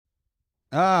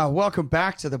Welcome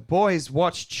back to the Boys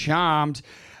Watch Charmed.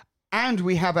 And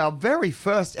we have our very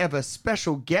first ever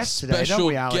special guest today, don't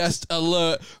we, Alex? Special guest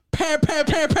alert. Pam.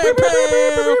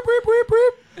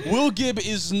 Will Gibb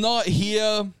is not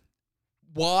here.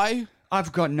 Why?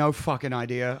 I've got no fucking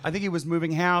idea. I think he was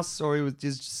moving house or he was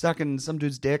just sucking some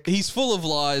dude's dick. He's full of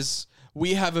lies.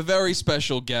 We have a very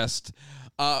special guest.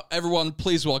 Everyone,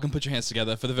 please welcome, put your hands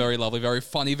together for the very lovely, very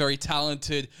funny, very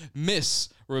talented Miss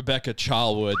Rebecca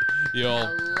Charlwood.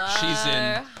 Hello. She's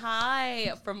in.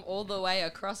 Hi, from all the way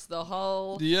across the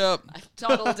hall. Yep. I've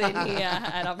toddled in here,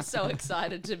 and I'm so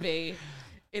excited to be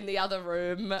in the other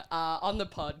room on the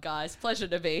pod, guys. Pleasure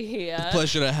to be here.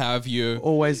 Pleasure to have you.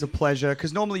 Always a pleasure,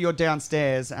 because normally you're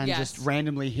downstairs and Yes. just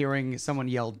randomly hearing someone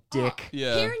yell dick.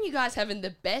 Yeah. Hearing you guys having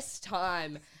the best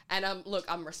time. And look,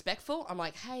 I'm respectful. I'm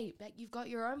like, hey, Beck, you've got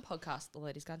your own podcast, The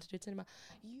Ladies Guide to Dude Cinema.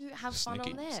 You have fun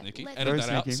on there. Sneaky. Let, Edit that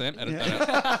out, sneaky. Sam. Edit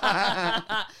that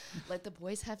out. let the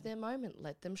boys have their moment.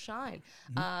 Let them shine.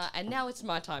 And now it's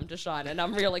my time to shine, and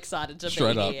I'm real excited to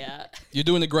Straight be up. here. You're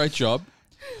doing a great job.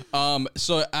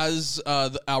 So as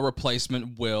our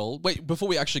replacement Will... Wait, before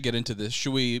we actually get into this,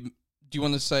 do you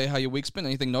want to say how your week's been?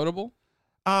 Anything notable?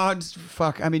 I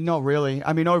mean, not really.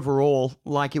 I mean, overall,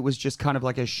 like, it was just kind of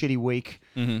like a shitty week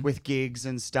with gigs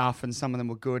and stuff, and some of them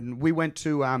were good. And we went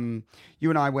to, you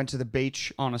and I went to the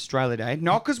beach on Australia Day.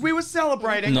 Not because we were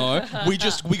celebrating. No, we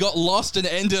got lost and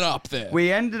ended up there.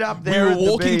 We ended up We there were at the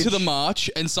walking beach. to the march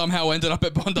and somehow ended up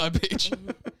at Bondi Beach.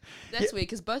 That's weird,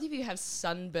 because both of you have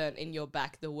sunburnt in your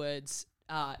back the words,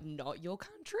 not your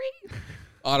country.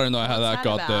 I don't know how that What's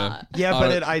got that there. about?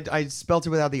 Yeah, but I spelt it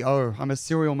without the O. I'm a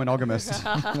serial monogamist.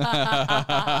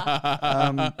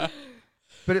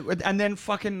 And then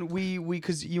fucking we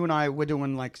because you and I were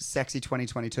doing like sexy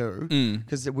 2022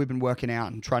 because we've been working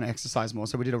out and trying to exercise more.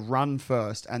 So we did a run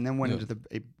first and then went into the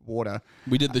water.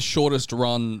 We did the shortest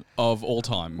run of all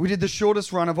time. We did the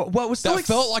shortest run of it was still That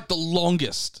felt like the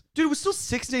longest. dude. It was still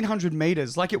 1,600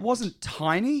 meters. Like, it wasn't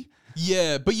tiny.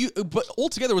 Yeah, but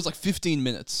altogether it was like 15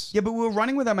 minutes. Yeah, but we were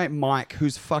running with our mate Mike,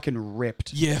 who's fucking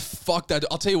ripped. Yeah, fuck that.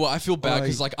 I'll tell you what, I feel bad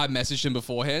because Oi. like I messaged him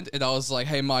beforehand and I was like,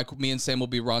 hey Mike, me and Sam will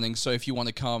be running, so if you want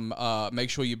to come, make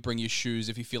sure you bring your shoes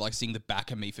if you feel like seeing the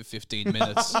back of me for 15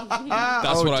 minutes.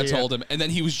 That's what I dear. told him. And then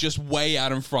he was just way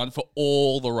out in front for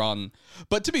all the run.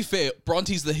 But to be fair,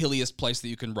 Bronte's the hilliest place that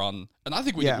you can run. And I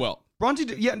think we did well. Bronte,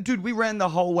 dude, we ran the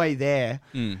whole way there.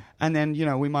 And then,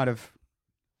 we might have...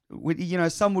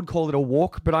 some would call it a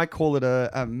walk, but I call it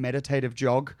a meditative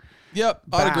jog. Yep,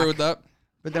 I'd agree Back. with that.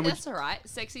 But then That's all right.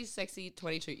 Sexy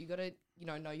 22. You got to,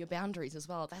 know your boundaries as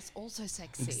well. That's also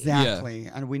sexy. exactly,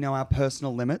 and we know our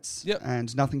personal limits. Yep.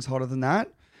 And nothing's hotter than that.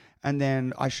 And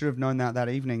then I should have known that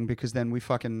evening, because then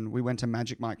we went to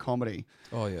Magic Mike Comedy.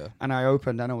 Oh yeah. And I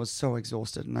opened and I was so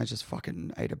exhausted and I just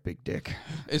fucking ate a big dick.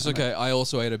 It's okay. I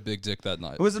also ate a big dick that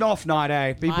night. It was an off night,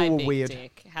 eh? People My were big weird.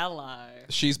 dick. Hello.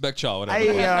 She's Beck Charwood.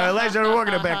 Hey, ladies and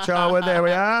welcome to Beck Charwood. There we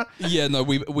are. Yeah, no,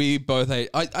 we both ate.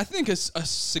 I think a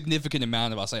significant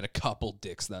amount of us ate a couple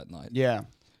dicks that night. Yeah.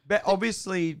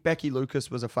 Obviously, Becky Lucas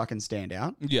was a fucking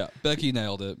standout. Yeah, Becky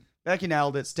nailed it. Becky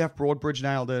nailed it. Steph Broadbridge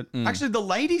nailed it. Actually, the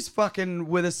ladies fucking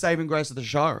were the saving grace of the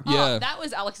show. Yeah. Oh, that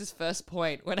was Alex's first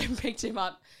point when I picked him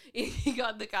up. He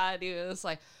got the guy and he was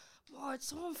like, oh, it's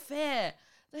so unfair.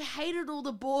 They hated all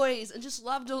the boys and just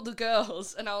loved all the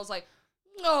girls. And I was like,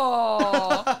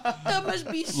 oh, that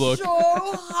must be Look. so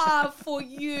hard for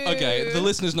you. Okay, the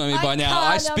listeners know me by now.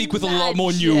 I can't speak with a lot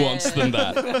more imagine. nuance than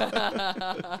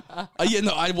that. Yeah,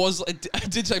 no, it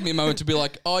did take me a moment to be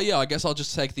like, oh yeah, I guess I'll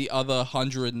just take the other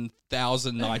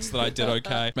 100,000 nights that I did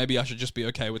okay. Maybe I should just be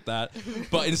okay with that.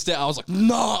 But instead, I was like,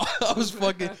 nah, I was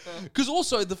fucking... Because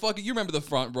also, you remember the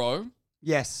front row?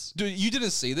 Yes. Dude, you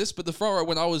didn't see this, but the front row,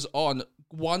 when I was on,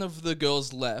 one of the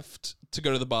girls left to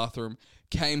go to the bathroom,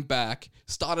 came back,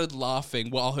 started laughing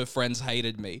while her friends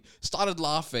hated me. Started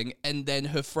laughing, and then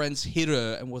her friends hit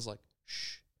her and was like,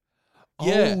 shh.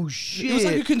 Yeah. Oh, shit. It was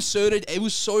like a concerted... It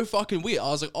was so fucking weird.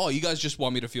 I was like, oh, you guys just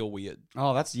want me to feel weird.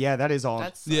 Oh, that is odd.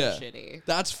 That's so Yeah. shitty.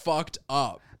 That's fucked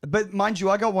up. But mind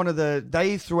you, I got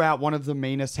they threw out one of the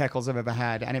meanest heckles I've ever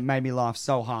had, and it made me laugh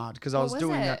so hard because I was was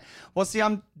doing it? that. Well, see,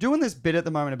 I'm doing this bit at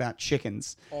the moment about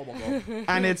chickens, Oh my God.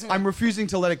 and I'm refusing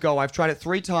to let it go. I've tried it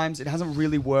 3 times. It hasn't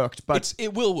really worked, but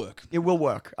It will work. it will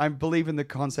work. I believe in the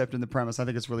concept and the premise. I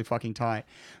think it's really fucking tight.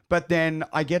 But then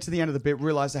I get to the end of the bit,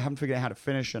 realize I haven't figured out how to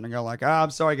finish it, and go like, I'm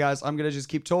sorry, guys. I'm going to just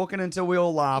keep talking until we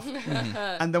all laugh.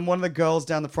 And then one of the girls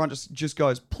down the front just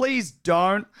goes, please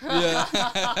don't.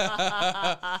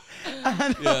 Yeah.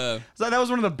 And Yeah. so that was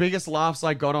one of the biggest laughs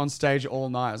I got on stage all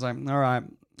night. I was like, all right,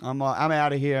 I'm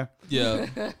out of here. Yeah.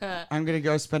 I'm going to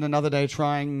go spend another day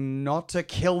trying not to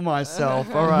kill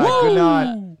myself. All right, good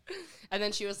night. And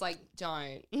then she was like,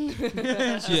 don't.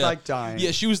 She's Yeah. like dying.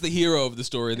 Yeah, she was the hero of the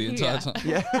story the entire time.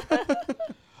 Yeah.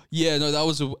 Yeah, no, that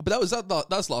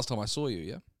was last time I saw you,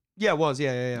 yeah? Yeah, it was.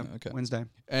 Yeah. Okay. Wednesday.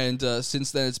 And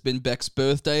since then, it's been Beck's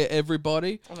birthday,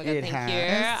 everybody. Oh my God, It thank you.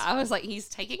 has. I was like, he's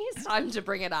taking his time to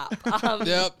bring it up.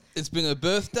 Yep, it's been a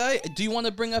birthday. Do you want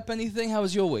to bring up anything? How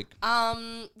was your week?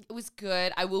 It was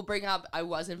good. I will bring up, I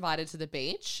was invited to the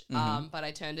beach, but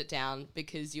I turned it down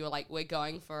because you were like, we're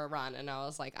going for a run. And I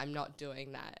was like, I'm not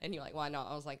doing that. And you're like, why not?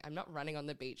 I was like, I'm not running on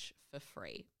the beach for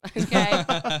free. Okay.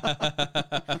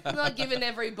 I'm not giving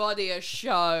everybody a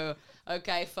show.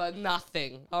 Okay, for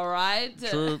nothing. All right.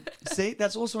 True. See,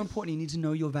 that's also important. You need to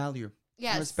know your value.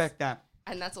 Yes. Respect that.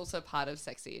 And that's also part of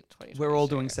Sexy 2022. We're all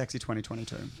doing Sexy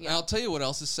 2022. Yeah. I'll tell you what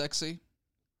else is sexy.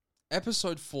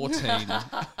 Episode 14.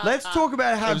 Let's talk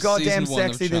about how Of goddamn season 1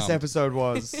 of sexy this Charmed. episode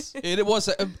was. It was.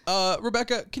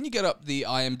 Rebecca, can you get up the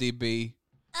IMDb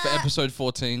for episode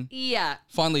 14? Yeah.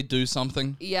 Finally do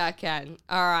something. Yeah, I can.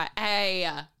 All right. Hey.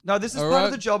 No, this is All part of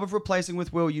right. the job of replacing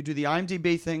with Will. You do the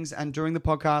IMDb things, and during the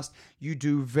podcast, you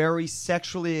do very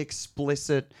sexually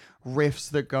explicit riffs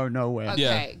that go nowhere. Okay,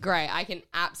 Yeah. great. I can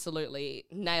absolutely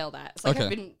nail that. It's like Okay. I've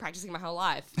been practicing my whole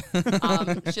life.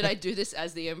 Should I do this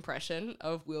as the impression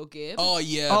of Will Gibb? Oh,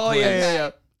 yeah. Oh, please. yeah.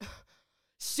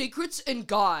 Secrets and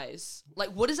guys. Like,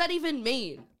 what does that even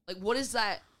mean? Like, what is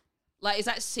that? Like, is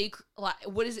that secret? Like,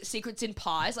 what is it? Secrets in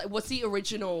pies? Like, what's the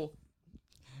original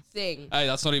thing? Hey,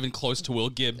 that's not even close to Will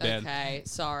Gibb, man. Okay,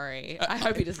 sorry. I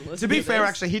hope he doesn't listen. To be fair, this.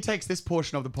 actually, he takes this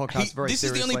portion of the podcast very This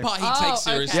seriously. is the only part he Oh, takes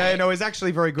seriously. okay. Yeah, no, he's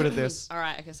actually very good at this. All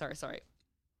right. Okay. Sorry.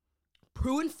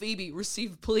 Prue and Phoebe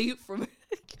receive plea from.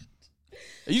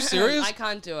 Are you serious? I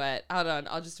can't do it. Hold on,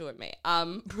 I'll just do it me.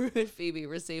 Prue and Phoebe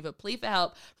receive a plea for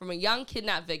help from a young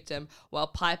kidnapped victim while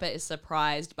Piper is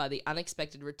surprised by the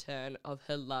unexpected return of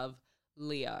her love,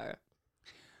 Leo.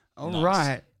 All Nice.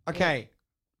 right. Okay.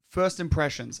 First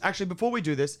impressions. Actually, before we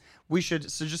do this, we should,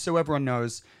 so just so everyone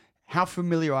knows, how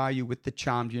familiar are you with the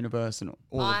Charmed universe and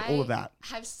all of that?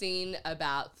 I have seen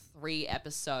about 3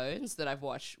 episodes that I've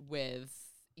watched with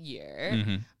you,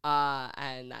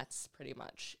 and that's pretty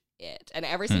much it. And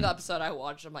every single episode I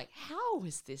watch, I'm like, how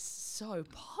is this so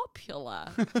popular?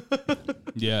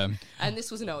 Yeah. And this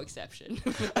was no exception.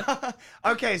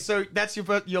 Okay, so that's your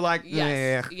first, you're like,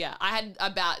 Yes. yeah. Yeah. I had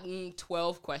about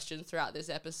 12 questions throughout this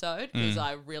episode because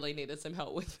I really needed some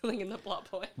help with filling in the plot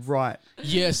points. Right.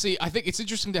 Yeah, see, I think it's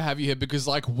interesting to have you here because,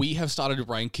 like, we have started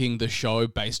ranking the show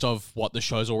based off what the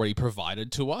show's already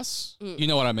provided to us. You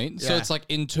know what I mean? So Yeah. it's like,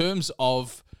 in terms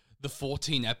of the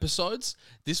 14 episodes,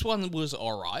 this one was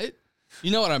all right.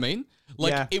 You know what I mean?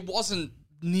 Like, Yeah. it wasn't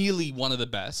nearly one of the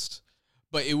best,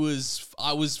 but I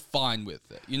was fine with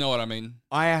it. You know what I mean?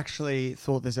 I actually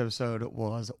thought this episode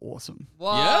was awesome. Whoa.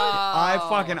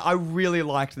 I really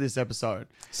liked this episode.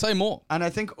 Say more. And I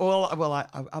think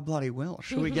I bloody will.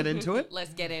 Should we get into it?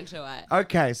 Let's get into it.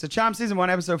 Okay, so Charmed Season 1,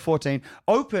 Episode 14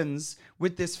 opens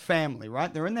with this family,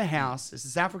 right? They're in their house. It's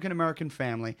this African-American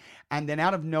family. And then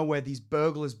out of nowhere, these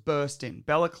burglars burst in.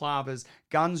 Balaclavas,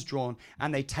 guns drawn,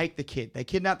 and they take the kid. They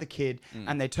kidnap the kid,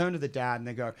 and they turn to the dad, and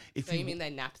they go, So you mean they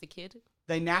napped the kid?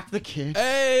 They nap the kid.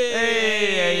 Hey!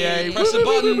 Hey. Press the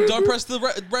button. Don't press the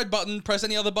red button. Press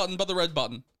any other button but the red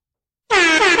button.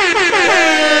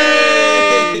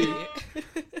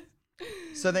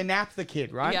 So they nap the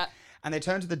kid, right? Yeah. And they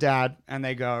turn to the dad and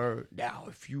they go, now,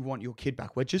 if you want your kid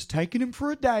back, we're just taking him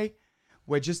for a day.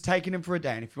 We're just taking him for a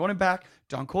day. And if you want him back,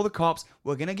 don't call the cops.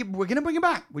 We're gonna bring him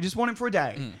back. We just want him for a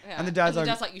day. Yeah. And the dad's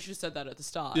like, you should have said that at the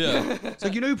start. Yeah. so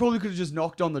you know, you probably could have just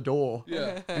knocked on the door.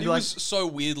 Yeah. And he you're was so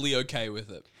weirdly okay with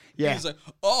it. Yeah. He's like,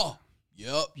 oh,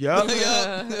 yep. Yep.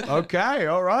 Yep. Okay,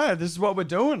 all right. This is what we're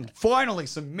doing. Finally,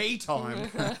 some me time.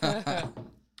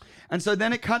 And so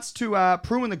then it cuts to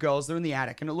Prue and the girls. They're in the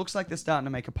attic, and it looks like they're starting to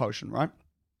make a potion, right?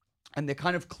 And they're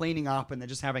kind of cleaning up, and they're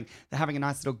having a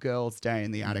nice little girls' day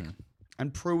in the attic.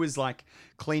 And Prue is like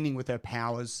cleaning with her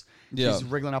powers. Yeah. She's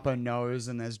wriggling up her nose,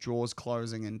 and there's drawers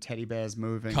closing, and teddy bears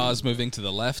moving. Cars moving to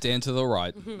the left and to the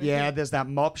right. Yeah, there's that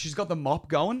mop. She's got the mop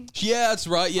going. Yeah, that's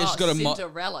right. Yeah, she's got a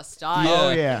Cinderella style.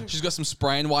 Oh, yeah. She's got some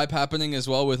spray and wipe happening as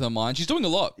well with her mind. She's doing a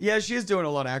lot. Yeah, she is doing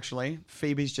a lot, actually.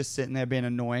 Phoebe's just sitting there being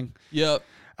annoying. Yep.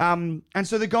 And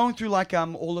so they're going through like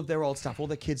all of their old stuff, all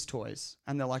their kids' toys.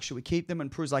 And they're like, should we keep them?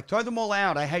 And Prue's like, throw them all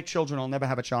out. I hate children. I'll never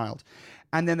have a child.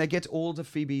 And then they get all to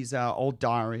Phoebe's old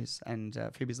diaries. And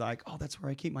Phoebe's like, oh, that's where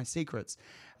I keep my secrets.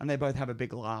 And they both have a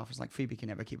big laugh. It's like, Phoebe can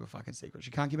never keep a fucking secret. She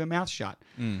can't keep her mouth shut.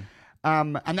 And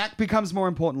that becomes more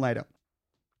important later.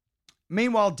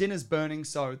 Meanwhile, dinner's burning,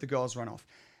 so the girls run off.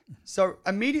 So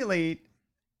immediately,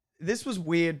 this was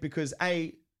weird because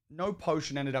no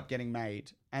potion ended up getting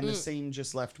made, and the scene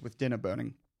just left with dinner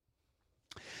burning.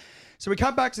 So we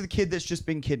cut back to the kid that's just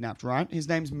been kidnapped, right? His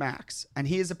name's Max, and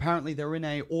he is apparently, they're in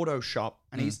a auto shop,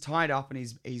 and he's tied up, and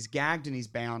he's gagged, and he's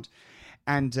bound,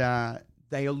 and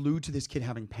they allude to this kid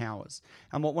having powers.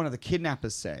 And what one of the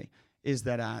kidnappers say is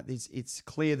that it's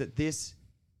clear that this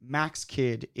Max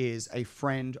kid is a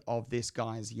friend of this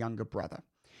guy's younger brother,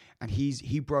 and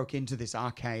he broke into this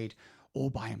arcade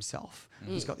all by himself.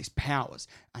 He's got these powers,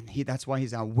 and that's why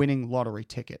he's our winning lottery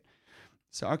ticket.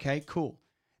 So, okay, cool.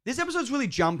 This episode's really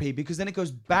jumpy because then it goes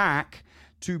back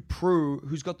to Prue,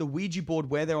 who's got the Ouija board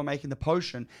where they were making the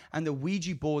potion, and the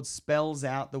Ouija board spells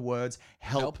out the words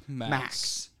 "Help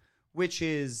Max," which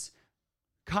is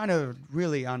kind of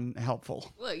really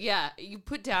unhelpful. Look, yeah, you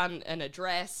put down an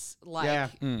address,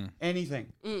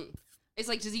 Anything. It's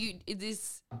like,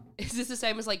 is this the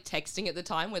same as like texting at the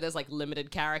time where there's like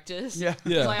limited characters? Yeah.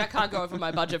 It's like, I can't go over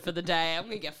my budget for the day. I'm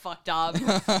gonna get fucked up.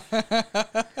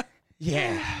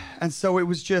 Yeah. And so it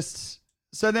was just...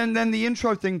 So then the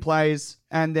intro thing plays,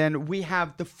 and then we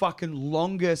have the fucking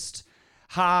longest,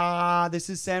 this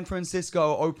is San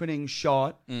Francisco opening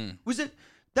shot. Was it...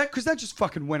 Because that just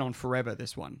fucking went on forever,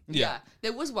 this one. Yeah.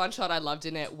 There was one shot I loved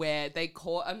in it where they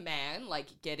caught a man like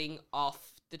getting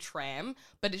off the tram,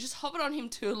 but it just hovered on him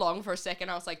too long for a second.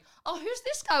 I was like, oh, who's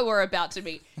this guy we're about to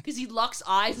meet? Because he locks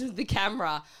eyes with the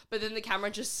camera, but then the camera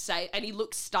just and he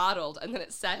looks startled, and then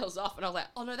it sails off, and I was like,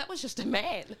 oh no, that was just a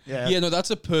man. Yeah, no,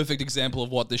 that's a perfect example of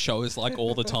what the show is like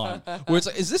all the time. Where it's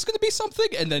like, is this going to be something?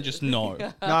 And then just no.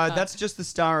 No, that's just the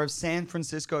star of San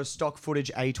Francisco stock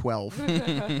footage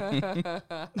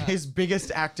A12. His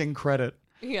biggest acting credit.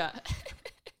 Yeah.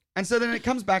 And so then it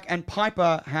comes back, and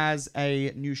Piper has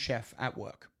a new chef at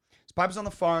work. So Piper's on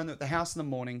the phone at the house in the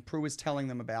morning. Prue is telling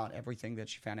them about everything that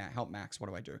she found out. Help Max, what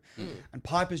do I do? And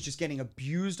Piper's just getting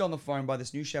abused on the phone by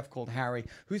this new chef called Harry,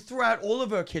 who threw out all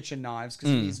of her kitchen knives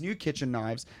because he needs new kitchen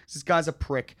knives. This guy's a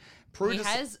prick. Prue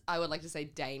has, I would like to say,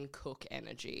 Dane Cook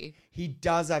energy. He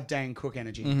does have Dane Cook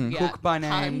energy. Yeah. Cook by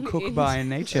name, cook by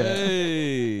nature.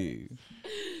 Hey.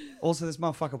 Also, this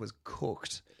motherfucker was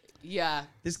cooked. Yeah.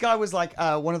 This guy was like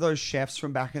one of those chefs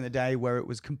from back in the day where it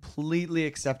was completely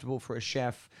acceptable for a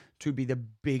chef to be the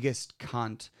biggest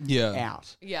cunt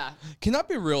out. Yeah. Can that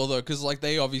be real though? Because like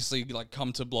they obviously like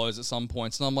come to blows at some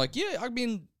points, and I'm like, yeah, I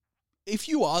mean, if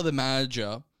you are the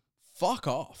manager, fuck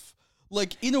off.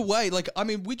 Like in a way, like I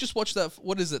mean, we just watched that.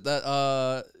 What is it?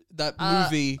 That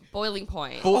movie, Boiling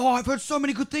Point. Oh, I've heard so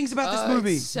many good things about this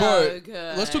movie. It's so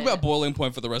good. Let's talk about Boiling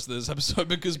Point for the rest of this episode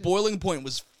because Boiling Point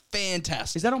was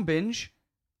fantastic. Is that on Binge?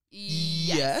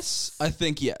 Yes, I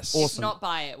think yes. If not,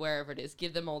 buy it wherever it is.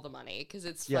 Give them all the money because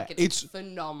it's fucking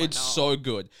phenomenal. It's so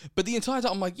good. But the entire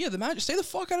time I'm like, yeah, the manager, stay the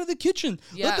fuck out of the kitchen.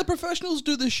 Yeah. Let the professionals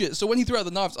do this shit. So when he threw out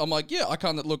the knives, I'm like, yeah, I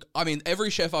can't look. I mean, every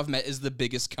chef I've met is the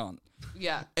biggest cunt.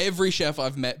 Yeah. Every chef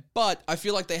I've met, but I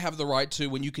feel like they have the right to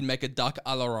when you can make a duck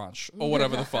à l'orange or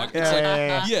whatever the fuck.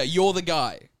 It's yeah, you're the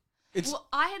guy. Well,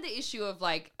 I had the issue of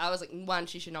like, I was like, one,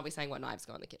 she should not be saying what knives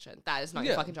go in the kitchen. That is not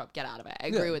your fucking job. Get out of it. I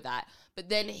agree with that. But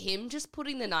then him just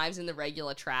putting the knives in the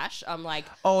regular trash, I'm like,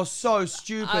 oh, so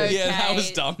stupid. Okay, yeah, that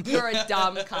was dumb. You're a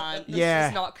dumb cunt. This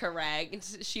is not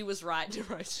correct. She was right to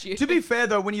roast you. To be fair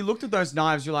though, when you looked at those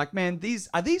knives, you're like, man, these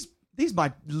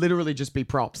might literally just be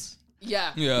props.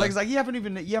 Yeah. Like it's like you haven't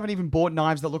even bought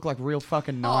knives that look like real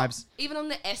fucking knives. Even on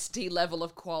the SD level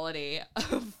of quality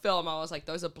of film, I was like,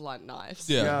 those are blunt knives.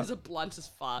 Yeah. Those are blunt as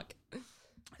fuck.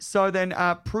 So then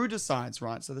Prue decides,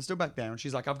 right? So they're still back there, and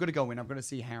she's like, I've got to go in. I'm going to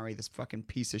see Harry, this fucking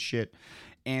piece of shit,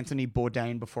 Anthony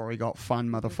Bourdain before he got fun,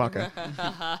 motherfucker.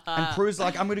 And Prue's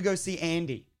like, I'm going to go see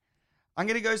Andy. I'm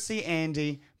going to go see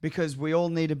Andy because we all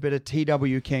need a bit of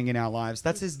TW King in our lives.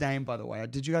 That's his name, by the way.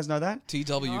 Did you guys know that?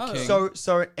 TW King.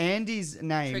 So Andy's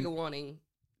name... Trigger warning.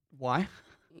 Why?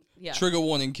 Yeah. Trigger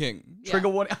warning King. Yeah. Trigger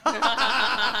warning.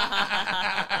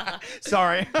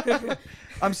 Sorry.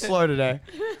 I'm slow today.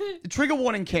 Trigger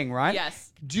warning King, right?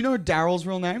 Yes. Do you know Daryl's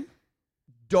real name?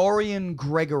 Dorian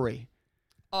Gregory.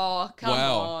 Oh, come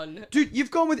on. Dude, you've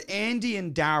gone with Andy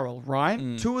and Daryl, right?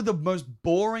 Two of the most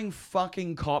boring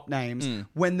fucking cop names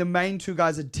when the main two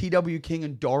guys are TW King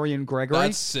and Dorian Gregory.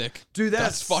 That's sick. Dude,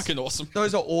 that's fucking awesome.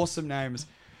 Those are awesome names.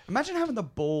 Imagine having the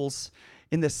balls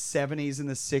in the 70s and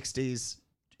the 60s,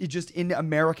 just in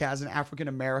America as an African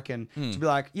American, to be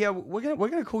like, yeah, we're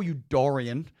gonna call you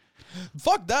Dorian.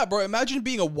 Fuck that, bro. Imagine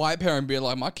being a white parent and being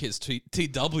like, my kid's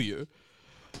TW.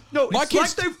 No, My it's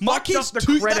kids, like they my fucked kids up the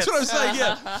too. credits. That's what I'm saying.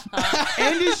 Yeah.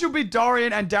 Andy should be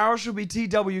Dorian and Daryl should be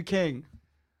TW King.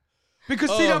 Because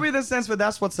TW then stands for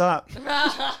that's what's up.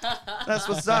 That's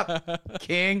what's up,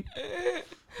 King.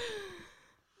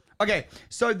 Okay,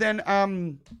 so then,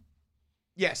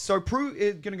 so Prue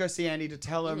is going to go see Andy to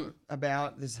tell him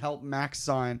about this help Max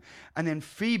sign. And then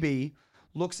Phoebe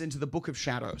looks into the Book of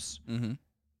Shadows. Mm-hmm.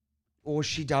 Or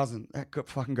she doesn't. That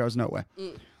fucking goes nowhere.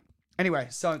 Anyway,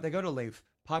 so they go to leave.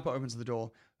 Piper opens the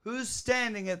door. Who's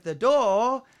standing at the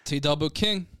door? T-Double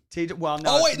King. Well,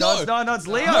 no. Oh, wait, no. It's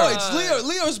Leo. No, it's Leo.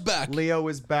 Leo's back. Leo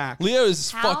is back. Leo is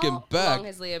How fucking back. long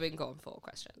has Leo been gone for?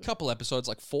 Question. Couple episodes,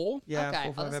 like 4. Yeah, Okay. 4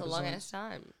 or 5 That's a long episodes. ass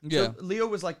time. Yeah. So Leo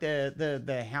was like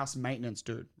the house maintenance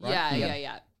dude, right?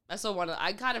 Yeah. I saw one.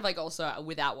 I kind of like also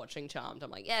without watching Charmed. I'm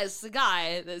like, yeah, it's the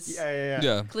guy that's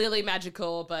Yeah. clearly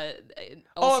magical, but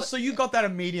Oh, also, so you got that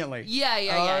immediately?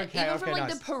 yeah. Okay, Even from like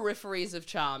nice. the peripheries of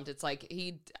Charmed, it's like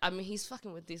he's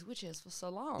fucking with these witches for so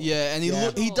long. Yeah, and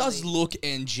he does Holy. look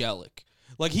angelic.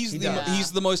 Like he's does.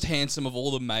 he's the most handsome of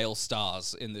all the male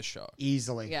stars in this show.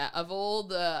 Easily. Yeah, of all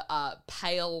the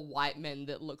pale white men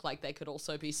that look like they could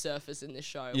also be surfers in this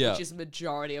show, Yeah. which is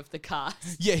majority of the cast.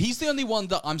 Yeah, he's the only one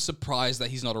that I'm surprised that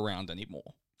he's not around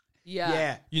anymore.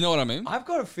 Yeah. You know what I mean? I've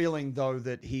got a feeling though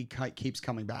that he keeps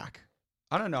coming back.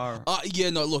 I don't know. Yeah,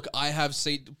 no, look, I have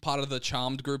seen part of the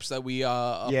Charmed groups that we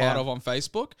are a Yeah. part of on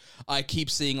Facebook. I keep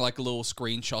seeing like little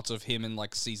screenshots of him in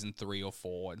like season 3 or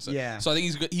 4. And so, Yeah. so I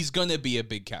think he's going to be a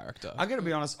big character. I gotta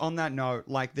be honest, on that note,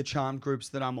 like the Charmed groups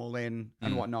that I'm all in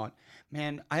and whatnot,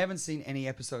 man, I haven't seen any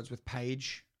episodes with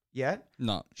Paige yet.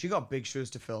 No. She got big shoes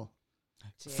to fill.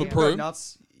 For People go Prue?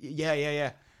 nuts. Yeah.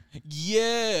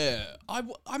 Yeah.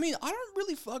 I mean, I don't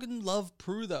really fucking love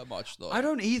Prue that much, though. I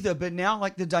don't either, but now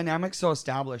like the dynamic's so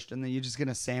established and then you're just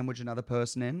gonna sandwich another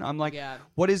person in. I'm like, Yeah.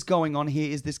 what is going on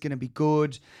here? Is this gonna be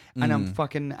good? And I'm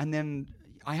fucking, and then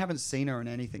I haven't seen her in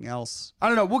anything else. I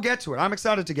don't know. We'll get to it. I'm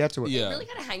excited to get to it. Yeah. It really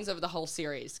kind of hangs over the whole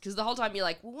series because the whole time you're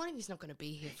like, well, what if he's not going to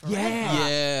be here forever? Yeah.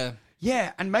 Yeah.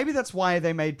 Yeah, and maybe that's why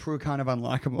they made Prue kind of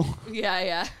unlikable.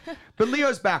 Yeah. But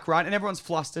Leo's back, right? And everyone's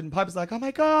flustered, and Piper's like, oh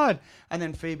my God. And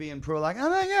then Phoebe and Prue are like, oh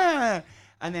my God.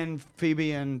 And then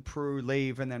Phoebe and Prue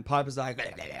leave, and then Piper's like,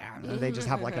 and they just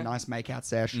have like a nice makeout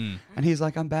sesh. And he's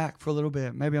like, I'm back for a little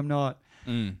bit. Maybe I'm not.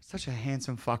 Such a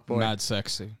handsome fuckboy. Mad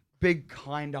sexy. Big,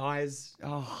 kind eyes.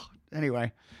 Oh,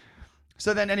 anyway.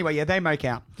 So then, they make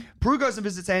out. Prue goes and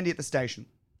visits Andy at the station.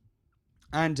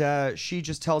 And she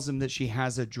just tells him that she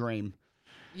has a dream.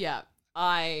 Yeah.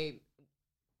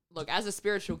 Look, as a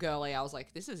spiritual girly, I was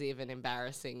like, this is even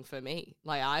embarrassing for me.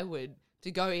 Like, I would,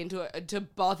 to go into it, to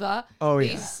bother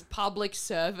these public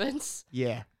servants.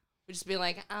 Yeah. Would just be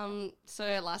like, so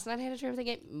last night I had a dream, I think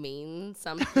it means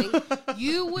something.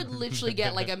 You would literally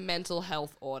get like a mental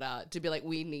health order to be like,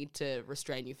 we need to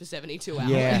restrain you for 72 hours.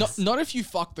 Yeah. Not if you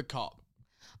fuck the cop.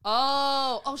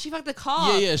 Oh, she fucked the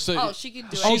car. Yeah, so- she could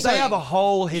do Oh, it. they have a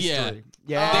whole history.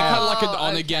 Yeah. They're kind of like an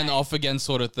on okay. again, off again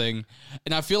sort of thing.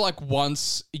 And I feel like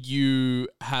once you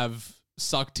have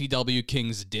sucked TW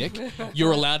King's dick,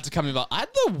 you're allowed to come in. But I had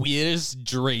the weirdest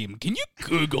dream. Can you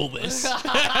Google this?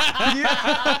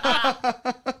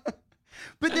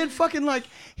 But then fucking like,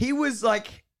 he was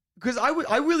like, because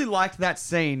I really liked that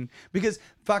scene because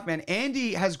fuck man,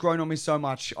 Andy has grown on me so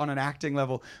much on an acting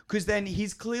level because then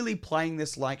he's clearly playing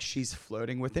this like she's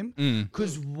flirting with him.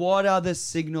 Because what other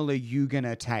signal are you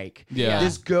gonna take? Yeah.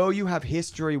 This girl you have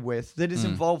history with that is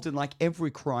involved in like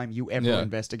every crime you ever Yeah.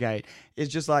 investigate is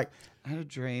just like, I had a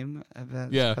dream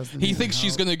about Yeah. this person He in thinks the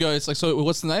she's house. going to go, it's like, so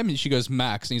what's the name? And she goes,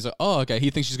 Max. And he's like, oh, okay. He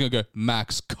thinks she's going to go,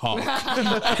 Max Cock. And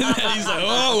then he's like,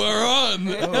 oh,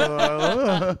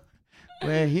 we're on.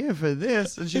 We're here for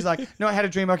this. And she's like, no, I had a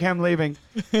dream. Okay, I'm leaving.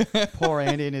 Poor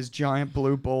Andy and his giant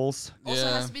blue balls. Also,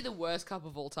 Yeah. has to be the worst cup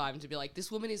of all time to be like,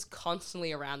 this woman is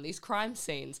constantly around these crime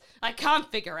scenes. I can't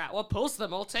figure out what pulls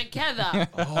them all together.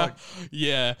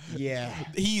 Yeah. Yeah.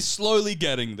 He's slowly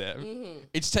getting there.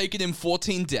 It's taken him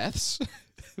 14 deaths.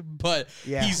 But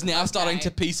Yeah. he's now starting Okay.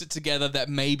 to piece it together that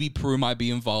maybe Prue might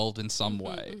be involved in some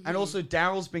way. And also,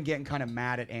 Daryl's been getting kind of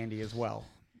mad at Andy as well.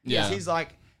 Yeah. He's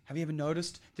like, have you ever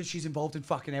noticed that she's involved in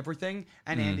fucking everything?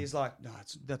 And Andy's like, no,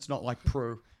 that's not like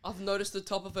Prue. I've noticed the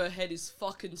top of her head is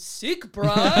fucking sick, bro.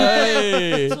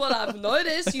 Hey. That's what I've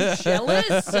noticed. You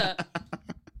jealous?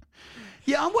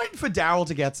 Yeah, I'm waiting for Daryl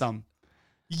to get some.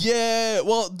 Yeah,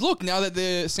 well, look, now that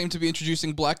they seem to be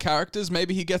introducing black characters,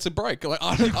 maybe he gets a break. Like,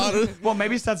 I don't Well,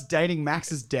 maybe he starts dating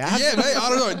Max's dad. yeah, mate, I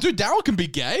don't know. Dude, Daryl can be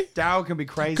gay. Daryl can be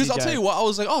crazy. Because I'll gay. tell you what, I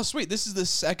was like, oh, sweet, this is the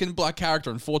second black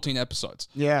character in 14 episodes.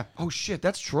 Yeah. Oh, shit,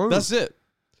 that's true. That's it.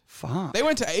 Fuck. They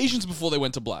went to Asians before they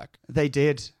went to black. They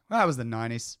did. Well, that was the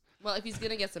 90s. Well, if he's going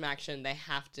to get some action, they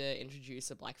have to introduce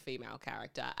a black female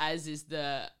character, as is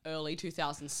the early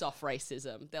 2000s soft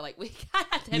racism. They're like, we can't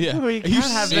have them. Yeah. We Are you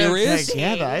can't have them serious?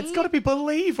 together. It's got to be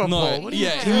believable. No, What are you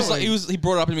yeah, he was doing? like, he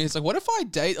brought it up to me. It's like, what if I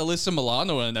date Alyssa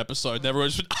Milano in an episode? And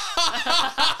everyone's just,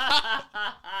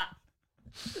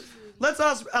 Let's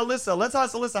ask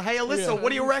Alyssa. Hey, Alyssa, what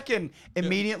do you reckon?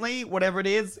 Immediately, whatever it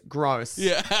is, gross.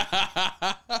 Yeah.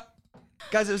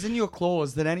 Guys, it was in your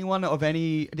clause that anyone of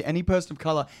any person of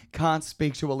color can't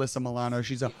speak to Alyssa Milano.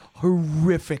 She's a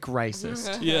horrific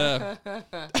racist. Yeah.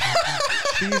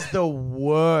 She's the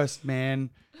worst,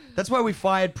 man. That's why we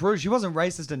fired Prue. She wasn't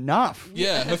racist enough.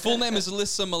 Yeah. Her full name is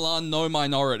Alyssa Milan, no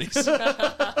minorities.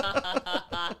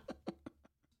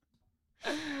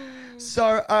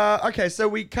 So, okay, so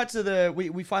we cut to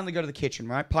we finally go to the kitchen,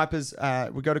 right? Piper's,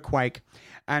 we go to Quake,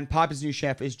 and Piper's new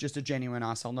chef is just a genuine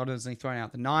arsehole. Not only has he thrown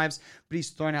out the knives, but he's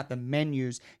thrown out the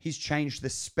menus. He's changed the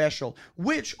special,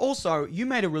 which also, you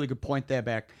made a really good point there,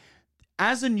 Beck.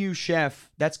 As a new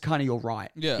chef, that's kind of your right.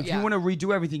 Yeah. If you want to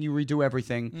redo everything, you redo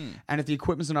everything. And if the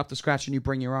equipment's not up to scratch and you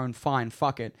bring your own, fine,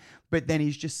 fuck it. But then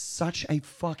he's just such a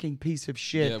fucking piece of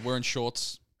shit. Yeah, wearing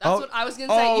shorts. That's what I was going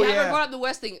to say. You yeah. haven't brought up the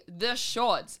worst thing. The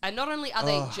shorts. And not only are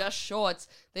they just shorts,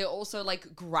 they're also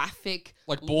like graphic.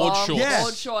 Like board long shorts. Yes.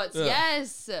 Board shorts. Yeah.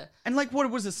 Yes. And like, what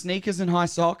was it? Sneakers and high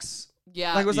socks?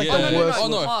 Yeah. Like, it was like Yeah. the worst. Oh,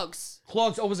 no. Clogs.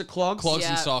 Clogs. Oh, was it clogs? Clogs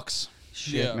and Yeah. socks.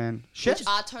 Shit, Yeah. man. Which Chefs.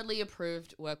 are totally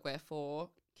approved workwear for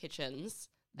kitchens.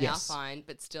 They Yes. are fine,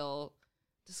 but still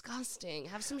disgusting.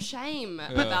 Have some shame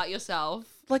about yourself.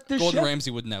 Like the Gordon chef,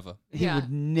 Ramsay would never. he Yeah.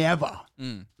 would never.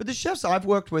 Mm. But the chefs I've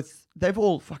worked with, they've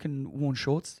all fucking worn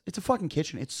shorts. It's a fucking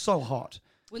kitchen. It's so hot.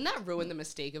 Wouldn't that ruin the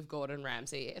mystique of Gordon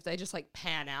Ramsay if they just like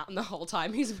pan out and the whole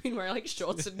time he's been wearing like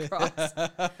shorts and Crocs?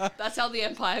 That's how the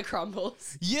empire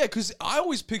crumbles. Yeah, because I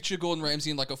always picture Gordon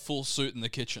Ramsay in like a full suit in the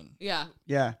kitchen. Yeah.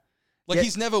 Yeah. Like Yeah.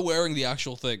 he's never wearing the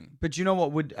actual thing. But you know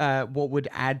what would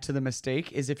add to the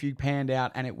mystique is if you panned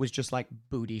out and it was just like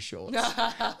booty shorts.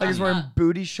 Like he's wearing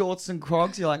booty shorts and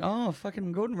Crocs. You're like, oh,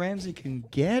 fucking Gordon Ramsay can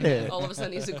get it. All of a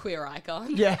sudden he's a queer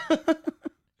icon. Yeah.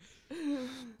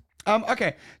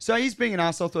 Okay, so he's being an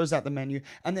asshole, throws out the menu,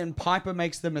 and then Piper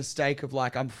makes the mistake of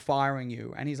like, I'm firing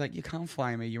you. And he's like, you can't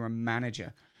fire me, you're a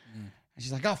manager. And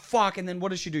she's like, oh, fuck. And then what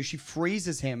does she do? She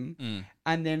freezes him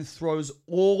and then throws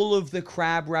all of the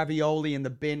crab ravioli in the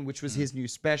bin, which was his new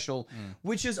special,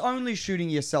 which is only shooting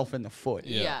yourself in the foot.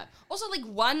 Yeah. Also, like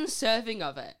one serving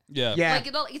of it. Yeah. Yeah.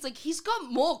 Like it's like he's got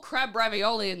more crab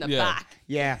ravioli in the Yeah. back.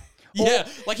 Yeah. Yeah,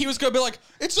 like he was going to be like,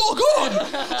 it's all gone.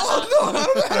 Oh, no, I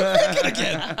don't know how to make it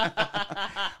again.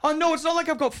 Oh, no, it's not like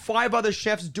I've got 5 other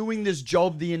chefs doing this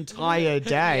job the entire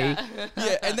day.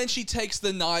 Yeah, and then she takes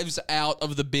the knives out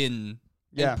of the bin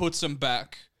Yeah. and puts them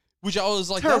back, which I was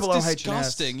like, Terrible that's OH&S.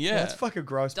 disgusting. Yeah. It's fucking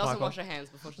gross, Doesn't Piper. wash her hands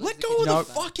before she Let leaves the go of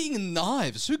kitchen. the fucking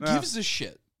knives. Who gives a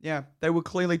shit? Yeah, they were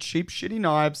clearly cheap, shitty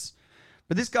knives.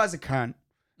 But this guy's a cunt,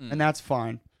 and that's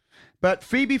fine. But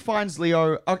Phoebe finds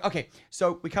Leo. Okay,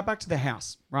 so we cut back to the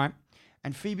house, right?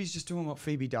 And Phoebe's just doing what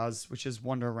Phoebe does, which is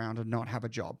wander around and not have a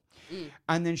job.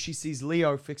 And then she sees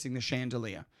Leo fixing the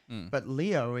chandelier. But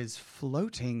Leo is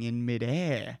floating in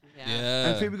midair. Yeah.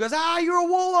 And Phoebe goes, you're a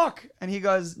warlock. And he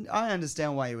goes, I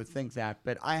understand why you would think that,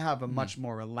 but I have a much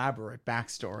more elaborate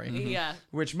backstory. Yeah.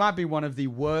 Which might be one of the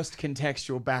worst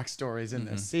contextual backstories in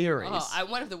the series. Oh, I'm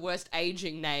one of the worst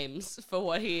aging names for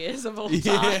what he is of all time.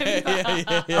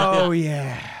 Yeah. Oh,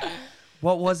 yeah.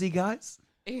 What was he, guys?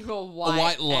 A A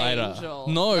white lighter. Angel.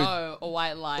 No. A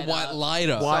white lighter. White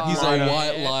lighter. White He's lighter. a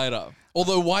white lighter.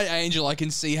 Although White Angel, I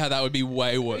can see how that would be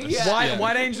way worse. Yeah.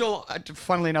 White Angel,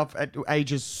 funnily enough,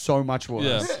 ages so much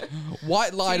worse. Yeah.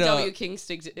 White lighter. T.W. King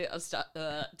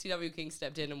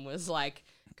stepped in and was like,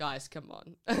 guys, come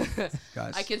on.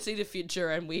 Guys. I can see the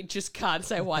future and we just can't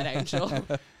say White Angel.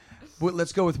 Well,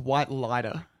 let's go with White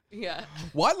Lighter. Yeah.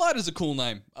 White lighter's a cool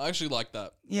name. I actually like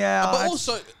that. Yeah. But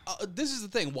also, this is the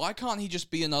thing. Why can't he just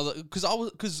be another? Because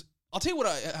I'll tell you what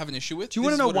I have an issue with. do you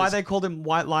want to know why they called him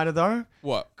White Lighter, though?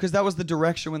 What? Because that was the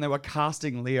direction when they were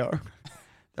casting Leo.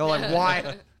 They were like, White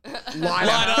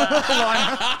Lighter.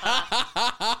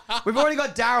 We've already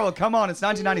got Daryl. Come on, it's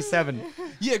 1997.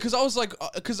 Yeah, because I was like,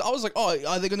 oh,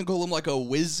 are they gonna call him like a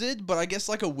wizard? But I guess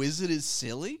like a wizard is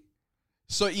silly.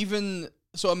 So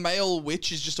a male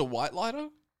witch is just a white lighter.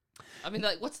 I mean,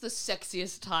 like, what's the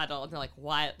sexiest title? And they're like,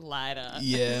 White Lighter.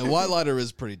 Yeah, white lighter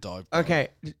is pretty dope. Bro. Okay,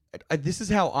 this is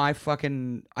how I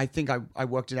think I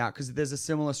worked it out, because there's a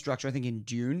similar structure, I think, in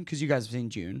Dune, because you guys have seen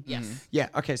Dune. Yes. Yeah,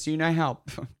 okay, so you know how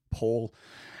Paul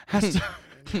has to...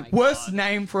 my Worst God.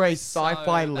 name for a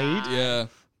sci-fi So lead. bad. Yeah.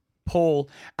 Paul,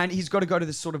 and he's got to go to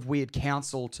this sort of weird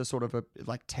council to sort of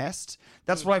test.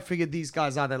 That's what I figured these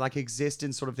guys are. They like exist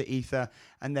in sort of the ether,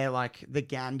 and they're like the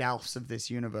Gandalfs of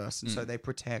this universe, and so they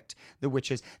protect the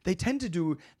witches. They tend to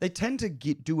do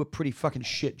a pretty fucking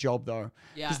shit job though.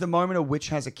 Yeah. Because the moment a witch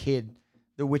has a kid,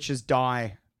 the witches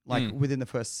die like within the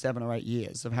first 7 or 8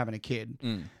 years of having a kid.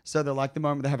 So they're like, the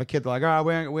moment they have a kid, they're like, oh,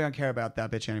 we don't care about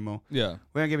that bitch anymore. Yeah.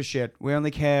 We don't give a shit. We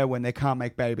only care when they can't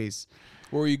make babies.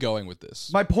 Where are you going with this?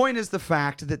 My point is the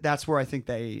fact that that's where I think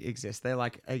they exist. They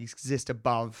like exist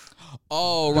above.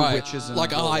 Oh, the right. witches and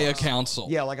Like a warlocks. higher council.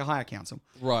 Yeah, like a higher council.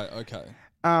 Right, okay.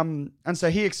 And so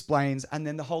he explains, and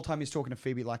then the whole time he's talking to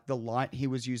Phoebe, like the light he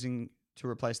was using to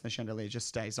replace the chandelier just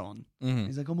stays on.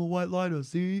 He's like, I'm a white lighter,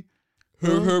 see? I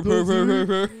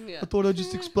I thought I'd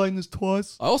just explain this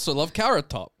twice. also love Carrot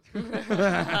Top. Can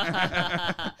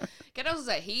I also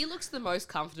say, he looks the most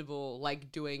comfortable,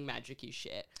 like, doing magic-y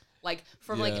shit. Like,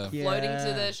 from, Yeah. like, floating to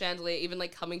Yeah. the chandelier, even,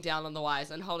 like, coming down on the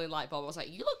wires and holding light bulb. I was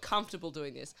like, you look comfortable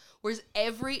doing this. Whereas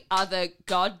every other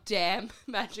goddamn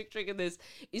magic trick in this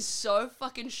is so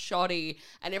fucking shoddy,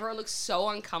 and everyone looks so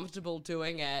uncomfortable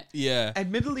doing it. Yeah.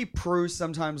 Admittedly, Prue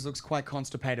sometimes looks quite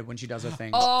constipated when she does her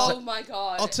things. Oh, my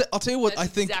God. I'll tell you what That's I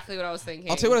think. exactly what I was thinking.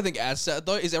 I'll tell you what I think adds to it,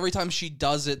 though, is every time she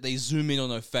does it, they zoom in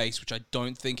on her face, which I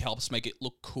don't think helps make it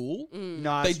look cool.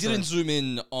 No, They it's didn't true. zoom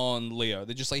in on Leo.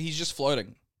 They're just like, he's just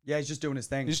floating. Yeah, he's just doing his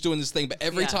thing. He's just doing this thing. But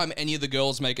every Yeah. time any of the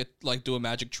girls make it, like, do a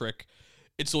magic trick,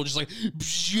 it's all just like,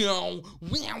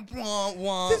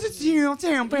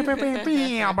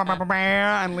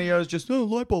 And Leo's just, oh,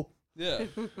 light bulb. yeah.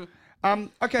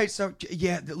 Okay, so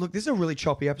yeah, look, this is a really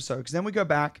choppy episode because then we go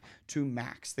back to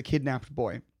Max, the kidnapped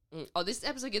boy. Oh, this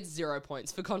episode gets 0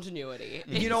 points for continuity.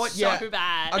 You know what? It's Yeah, so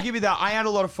bad. I'll give you that. I had a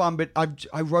lot of fun, but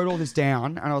I wrote all this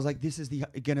down and I was like, this is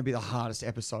going to be the hardest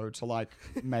episode to like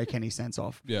make any sense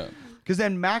of. Yeah. Because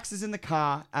then Max is in the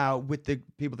car with the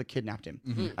people that kidnapped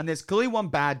him. And there's clearly one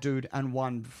bad dude and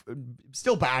one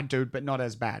still bad dude, but not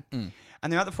as bad.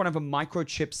 And they're at the front of a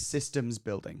microchip systems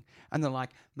building. And they're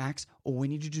like, Max, all we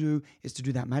need you to do is to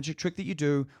do that magic trick that you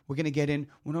do. We're going to get in.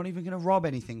 We're not even going to rob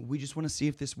anything. We just want to see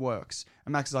if this works.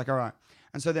 And Max is like, all right.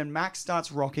 And so then Max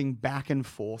starts rocking back and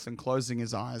forth and closing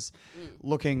his eyes,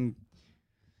 looking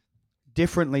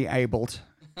differently abled.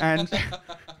 And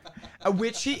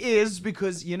which he is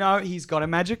because, you know, he's got a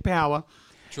magic power.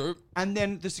 True. And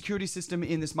then the security system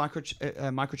in this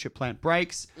microchip plant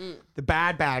breaks. The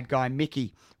bad guy,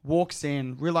 Mickey, walks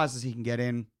in, realizes he can get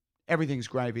in. Everything's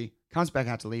gravy. Comes back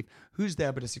out to leave. Who's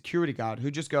there but a security guard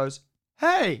who just goes,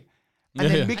 hey. And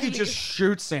then Mickey just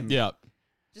shoots him Yeah.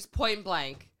 Just point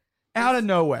blank. out of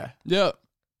nowhere. Yeah.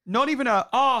 Not even a,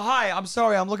 oh, hi, I'm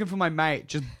sorry, I'm looking for my mate.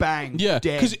 Just bang, Yeah.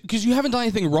 dead. Because you haven't done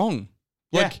anything wrong.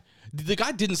 Yeah. Like, the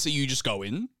guy didn't see you just go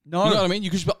in. No. You know what I mean? You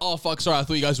could just be, oh, fuck, sorry, I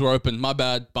thought you guys were open. My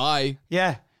bad. Bye.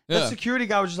 Yeah. The Yeah. security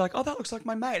guy was just like, oh, that looks like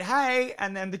my mate. Hey.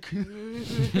 And then the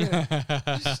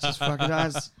just fucking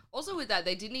does. Also with that,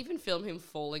 they didn't even film him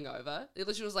falling over. It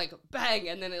literally was like, bang,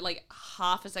 and then it like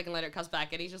half a second later it cuts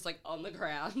back and he's just like on the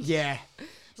ground. Yeah.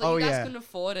 It's like, Oh, you guys yeah. couldn't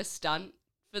afford a stunt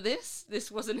for this? This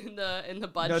wasn't in the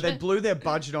budget? No, they blew their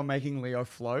budget on making Leo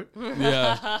float.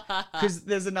 Yeah. Because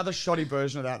there's another shoddy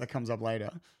version of that comes up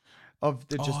later. Of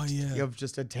the of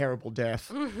just a terrible death.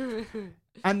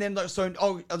 And then I was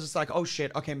just like, oh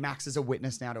shit, okay, Max is a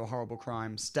witness now to a horrible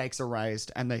crime. Stakes are raised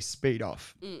and they speed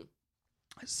off.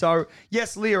 So,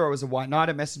 yes, Leo is a white knight,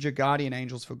 a messenger, guardian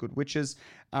angels for good witches.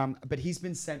 But he's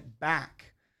been sent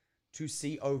back to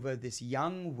see over this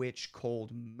young witch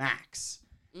called Max.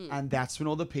 And that's when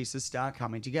all the pieces start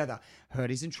coming together. Heard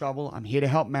he's in trouble. I'm here to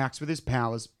help Max with his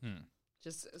powers.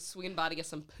 Just swinging by to get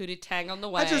some pootie tang on the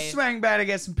way. I just swang by to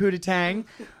get some pootie tang.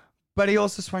 But he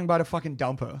also swung by to fucking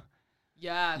dump her.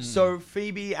 Yeah. So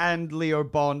Phoebe and Leo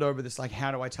bond over this, like,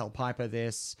 how do I tell Piper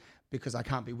this? Because I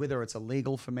can't be with her. It's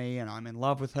illegal for me and I'm in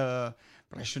love with her.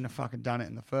 But I shouldn't have fucking done it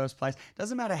in the first place.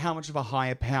 Doesn't matter how much of a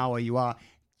higher power you are.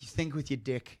 You think with your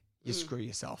dick, you screw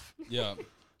yourself. Yeah.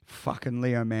 Fucking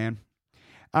Leo, man.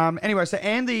 Anyway, so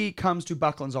Andy comes to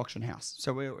Buckland's auction house.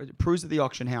 So Prue's at the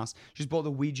auction house. She's brought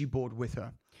the Ouija board with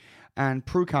her. And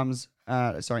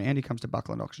Andy comes to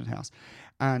Buckland auction house.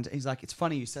 And he's like, it's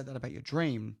funny you said that about your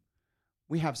dream.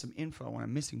 We have some info on a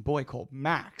missing boy called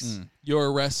Max.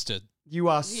 You're arrested. You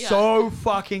are so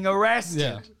fucking arrested.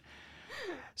 Yeah.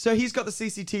 So he's got the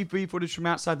CCTV footage from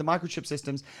outside the microchip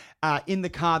systems. In the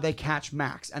car, they catch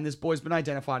Max. And this boy's been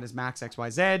identified as Max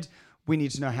XYZ. We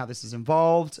need to know how this is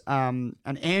involved. And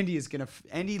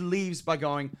Andy leaves by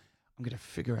going, I'm going to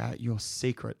figure out your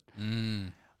secret.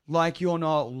 Like you're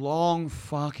not long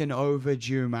fucking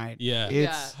overdue, mate. Yeah.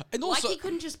 It's, And also- like he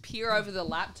couldn't just peer over the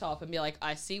laptop and be like,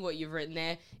 I see what you've written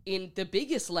there in the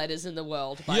biggest letters in the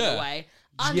world, by Yeah. the way.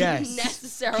 Yes.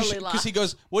 Unnecessarily large. Because he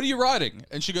goes, what are you writing?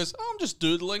 And she goes, oh, I'm just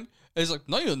doodling. And he's like,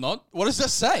 no, you're not. What does that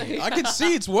say? I can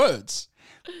see its words.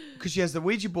 because she has the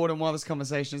Ouija board, and while this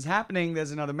conversation is happening,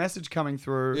 there's another message coming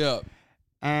through. Yeah.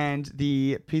 And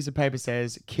the piece of paper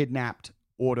says, kidnapped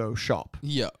auto shop.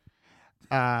 Yeah.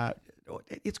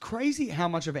 It's crazy how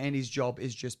much of Andy's job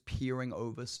is just peering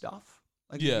over stuff.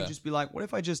 Like, Yeah. you just be like, what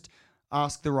if I just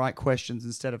ask the right questions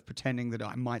instead of pretending that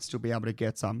I might still be able to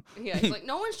get some? Yeah, he's like,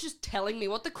 no one's just telling me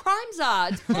what the crimes are.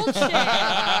 It's bullshit.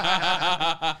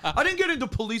 I didn't get into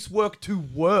police work to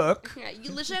work. Yeah,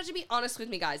 you literally have to be honest with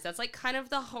me, guys. That's like kind of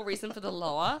the whole reason for the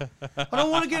lower. I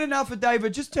don't want to get enough of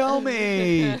David. Just tell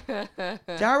me.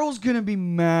 Daryl's going to be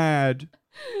mad.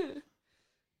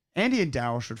 Andy and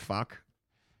Daryl should fuck.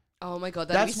 Oh my god,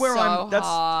 that'd That's be where so I'm- that's-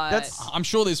 hot. that's- I'm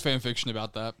sure there's fan fiction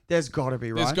about that. There's got to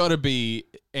be, right? There's got to be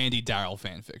Andy Daryl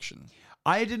fan fiction.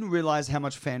 I didn't realize how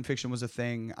much fan fiction was a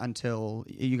thing until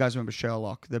you guys remember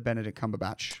Sherlock, the Benedict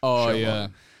Cumberbatch. Oh, Sherlock. yeah.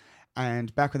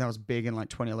 And back when that was big in like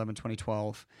 2011,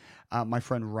 2012, my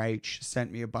friend Rach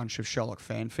sent me a bunch of Sherlock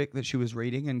fanfic that she was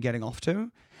reading and getting off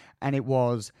to. And it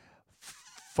was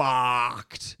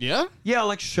fucked. Yeah? Yeah,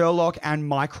 like Sherlock and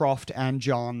Mycroft and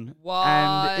John. What?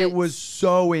 And it was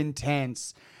so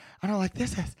intense. And I'm like,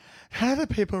 how do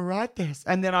people write this?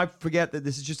 And then I forget that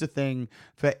this is just a thing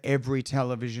for every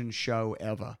television show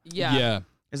ever. Yeah.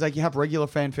 It's like you have regular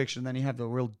fan fiction, then you have the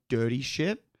real dirty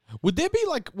shit. Would there be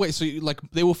like, wait, so like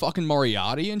they were fucking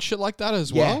Moriarty and shit like that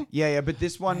as Yeah, well? yeah. But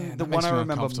this one, Man, the that one makes I me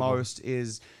remember uncomfortable. most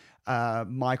is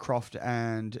Mycroft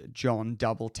and John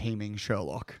double teaming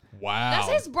Sherlock. Wow.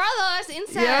 That's his brother. That's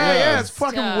incest. Yeah, it's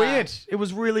fucking weird. It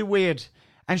was really weird.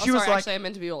 And Oh, she was sorry, like, actually, I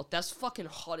meant to be all. That's fucking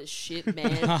hot as shit,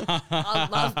 man. I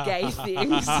love gay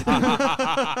things.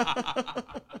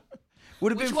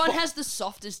 would have Which been one has the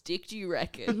softest dick, do you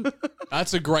reckon?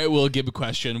 That's a great Will Gibb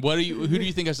question. Who do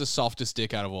you think has the softest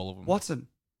dick out of all of them? Watson.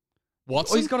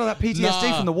 Watson? Oh, he's got all that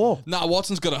PTSD from the war. Nah,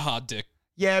 Watson's got a hard dick.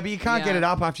 Yeah, but you can't get Yeah. it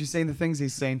up after you've seen the things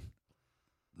he's seen.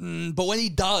 But when he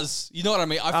does, you know what I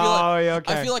mean? I feel Yeah,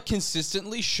 okay. I feel like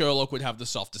consistently Sherlock would have the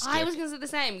softest dick. I was going to say the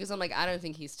same because I'm like, I don't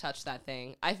think he's touched that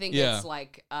thing. I think Yeah. it's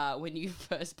like when you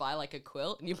first buy like a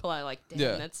quilt and you pull out like, damn,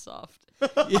 Yeah. that's soft.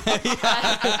 yeah.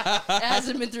 It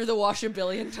hasn't been through the wash a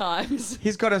billion times.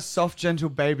 He's got a soft, gentle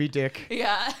baby dick.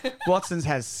 Yeah. Watson's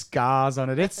has scars on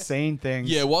it. It's seen things.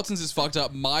 Yeah, Watson's is fucked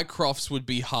up. Mycroft's would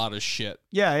be hard as shit,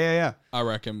 Yeah. I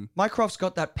reckon. Mycroft's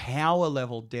got that power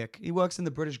level dick. He works in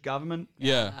the British government.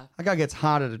 Yeah. That guy gets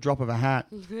hard at a drop of a hat.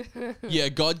 Yeah,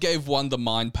 God gave one the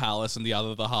mind palace and the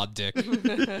other the hard dick.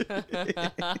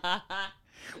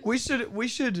 We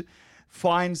should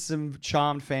find some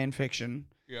charmed fan fiction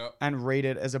Yeah. and read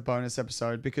it as a bonus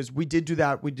episode because we did do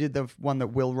that. We did the one that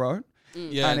Will wrote. Yeah,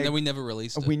 And and then it- we never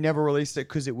released it. We never released it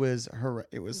because it was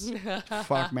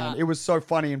fuck man. It was so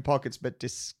funny in pockets, but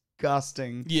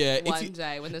disgusting. Yeah, if One you,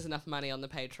 day when there's enough money on the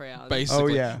Patreon.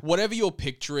 basically. Oh, yeah. Whatever you're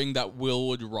picturing that Will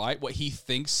would write, what he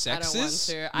thinks I sex don't want is.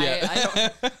 to. Yeah.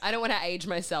 I don't want to age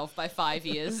myself by 5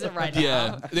 years right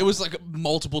Yeah, now. there was like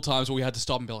multiple times where we had to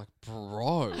stop and be like,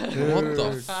 bro, what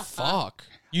the fuck?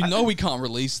 You know we can't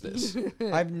release this.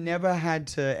 I've never had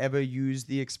to ever use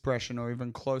the expression or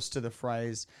even close to the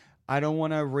phrase, I don't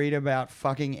want to read about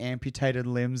fucking amputated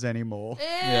limbs anymore.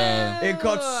 Yeah. It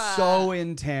got so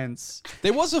intense.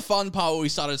 There was a fun part where we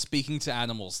started speaking to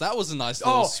animals. That was a nice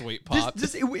little sweet part.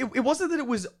 It wasn't that it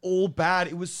was all bad.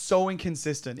 It was so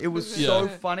inconsistent. It was so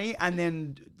funny and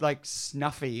then like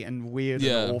snuffy and weird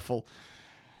Yeah. and awful.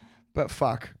 But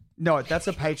fuck. No, that's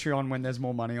a Patreon when there's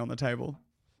more money on the table.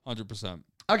 100%.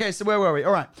 Okay, so where were we?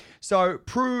 All right. So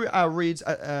Prue reads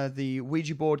the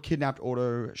Ouija board kidnapped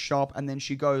auto shop, and then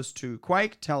she goes to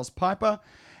Quake, tells Piper,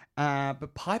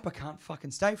 but Piper can't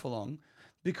fucking stay for long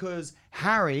because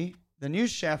Harry, the new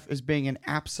chef, is being an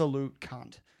absolute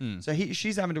cunt. So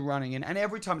she's having to running in, and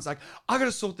every time it's like, I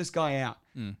gotta sort this guy out.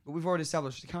 But we've already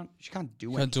established she can't do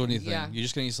anything. Can't do anything. Yeah. You're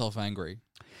just getting yourself angry.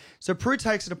 So Prue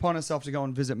takes it upon herself to go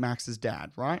and visit Max's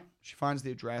dad. Right? She finds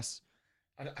the address.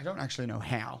 I don't actually know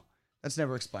how. That's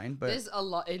never explained, but There's a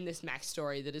lot in this Max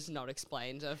story that is not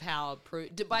explained of how Prue.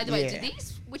 By the way, do Yeah.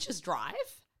 these witches drive?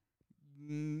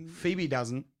 Phoebe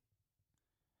doesn't.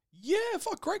 Yeah,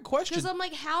 fuck, great question. Because I'm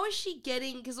like, how is she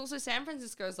getting? Because also San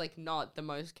Francisco is like not the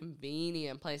most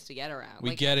convenient place to get around. We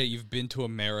like, get it. You've been to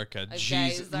America. okay,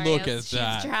 Jeez, sorry, look yes, at she's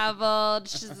that. traveled.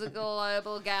 She's a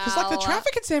global gal. Because like the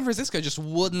traffic in San Francisco just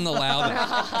wouldn't allow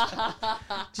that.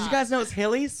 Did you guys know it's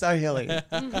hilly? So hilly.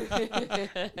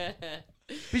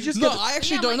 But you just No, get I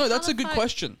actually Yeah, don't like, know. how That's the a good fuck-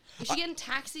 question. Is she getting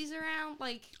taxis around?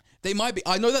 Like, They might be.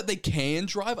 I know that they can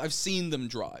drive. I've seen them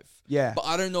drive. Yeah. But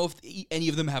I don't know if any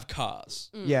of them have cars.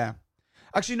 Yeah.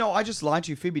 Actually, no, I just lied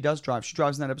to you. Phoebe does drive. She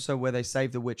drives in that episode where they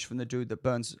save the witch from the dude that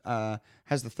burns,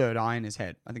 has the third eye in his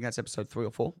head. I think that's episode 3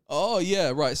 or 4. Oh,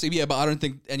 yeah, right. So, yeah, but I don't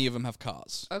think any of them have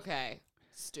cars. okay,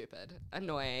 stupid,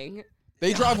 annoying.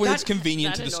 They drive when it's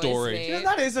convenient that to the annoys story. me. You know,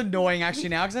 that is annoying actually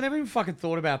now because I never even fucking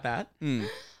thought about that.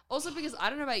 Also, because I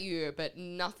don't know about you, but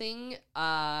nothing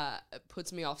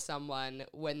puts me off someone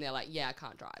when they're like, yeah, I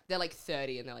can't drive. They're like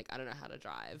 30 and they're like, I don't know how to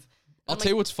drive. I'll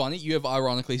tell you what's funny. You have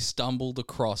ironically stumbled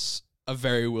across a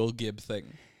very Will Gibb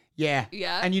thing. Yeah.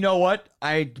 Yeah. And you know what?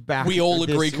 We all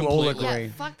agree We all completely. agree.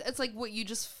 Yeah, fuck. It's like what you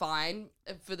just find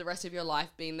for the rest of your life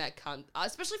being that cunt.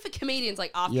 Especially for comedians,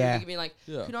 like after you can be like,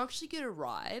 can I actually get a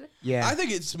ride? Yeah. I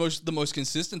think it's the most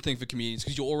consistent thing for comedians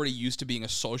because you're already used to being a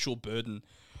social burden.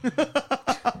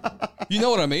 You know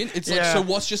what I mean? It's like, Yeah. so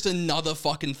what's just another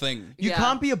fucking thing? You Yeah.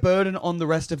 can't be a burden on the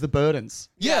rest of the burdens.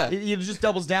 Yeah. It just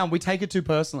doubles down. We take it too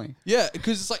personally. Yeah,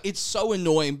 because it's like, it's so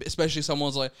annoying, especially if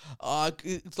someone's like,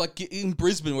 it's like in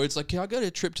Brisbane where it's like, can I go to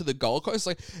a trip to the Gold Coast?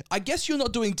 Like, I guess you're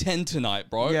not doing 10 tonight,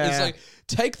 bro. Yeah. It's like,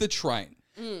 take the train.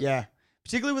 Yeah.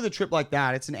 Particularly with a trip like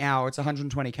that, it's an hour, it's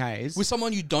 120 Ks. With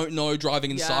someone you don't know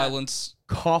driving in Yeah. silence.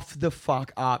 Cough the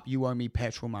fuck up, you owe me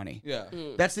petrol money. Yeah.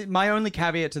 That's it. My only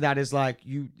caveat to that is like,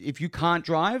 if you can't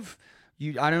drive,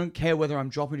 I don't care whether I'm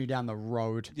dropping you down the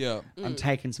road. Yeah. I'm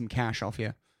taking some cash off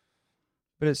you.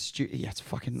 But it's it's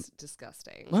fucking It's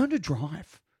disgusting. learn to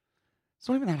drive. It's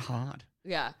not even that hard.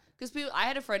 Yeah, because I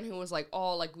had a friend who was like,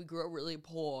 oh, like we grew up really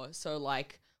poor, so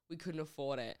like we couldn't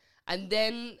afford it. And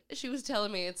then she was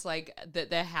telling me it's like that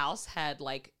their house had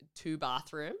like 2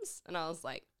 bathrooms, and I was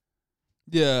like,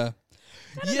 Yeah.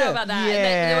 I don't know about that. And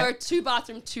Yeah. they were a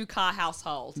 2-bathroom, 2-car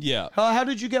household. Yeah. How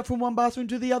did you get from one bathroom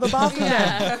to the other bathroom?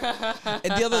 Yeah.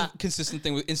 And the other consistent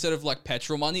thing, instead of like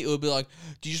petrol money, it would be like,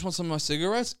 do you just want some of my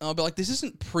cigarettes? And I'll be like, this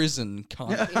isn't prison,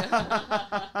 cunt.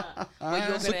 Where you're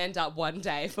going to end up one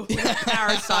day for being a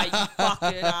parasite, you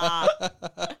fucking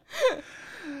up.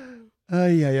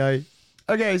 Ay.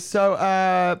 Okay,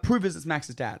 so Prue visits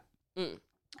Max's dad.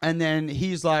 And then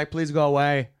he's like, please go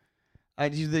away.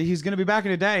 He's going to be back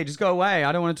in a day. Just go away.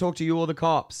 I don't want to talk to you or the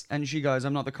cops. And she goes,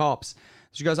 I'm not the cops.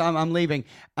 She goes, I'm leaving.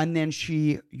 And then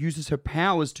she uses her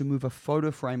powers to move a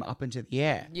photo frame up into the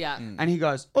air. Yeah. And he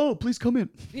goes, oh, please come in.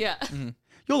 Yeah.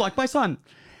 You're like my son.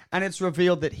 And it's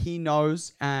revealed that he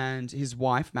knows, and his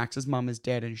wife, Max's mum, is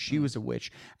dead, and she was a witch.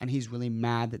 And he's really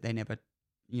mad that they never,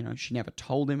 she never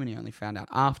told him, and he only found out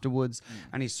afterwards.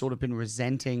 And he's sort of been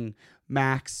resenting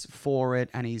Max for it,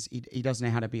 and he doesn't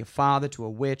know how to be a father to a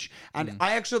witch. And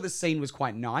I actually thought this scene was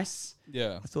quite nice.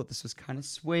 Yeah. I thought this was kind of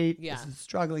sweet. Yeah. This is a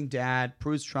struggling dad.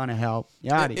 Prue's trying to help.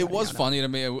 It was funny to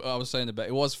me. I was saying about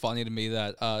it was funny to me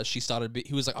that she started.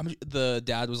 He was like, the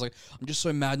dad was like, I'm just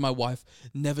so mad. My wife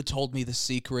never told me the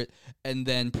secret. And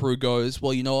then Prue goes,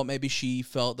 well, you know what? Maybe she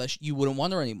felt that you wouldn't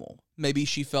want her anymore. Maybe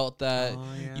she felt that.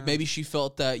 Maybe she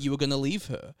felt that you were gonna leave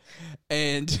her.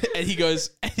 And he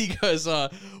goes,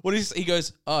 what is he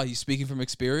goes? Oh, you speaking from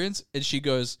experience? And she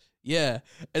goes, yeah.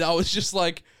 And I was just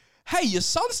like, hey, your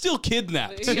son's still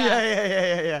kidnapped.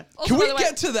 Yeah. Also, Can by we the way,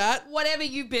 get to that? Whatever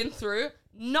you've been through,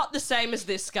 not the same as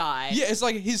this guy. Yeah, it's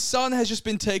like his son has just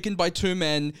been taken by 2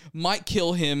 men, might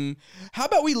kill him. How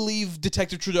about we leave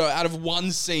Detective Trudeau out of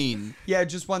one scene? Yeah,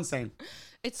 just one scene.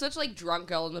 It's such like drunk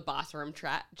girl in the bathroom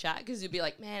chat because you'd be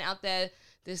like, man, out there,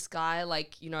 this guy,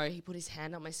 like, he put his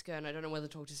hand on my skirt and I don't know whether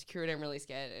to talk to security. I'm really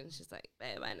scared. And she's like,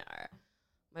 babe, I know.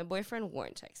 My boyfriend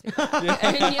won't text me back.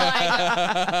 And you're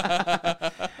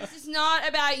like, this is not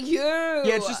about you.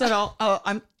 Yeah, it's just that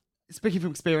I'm speaking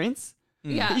from experience.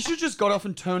 Yeah. You should have just got off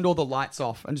and turned all the lights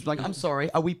off and just be like, I'm sorry,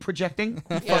 are we projecting?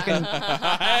 Hey, Press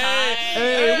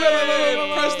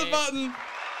press the button.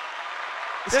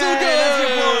 It's Yeah, still that's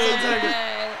your balls, good.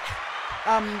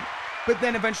 I'll take it. But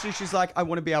then eventually she's like, I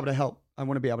want to be able to help. I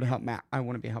want to be able to help Matt. I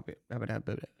want to be able to help.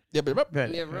 Yeah, but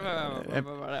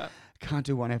Yeah. Can't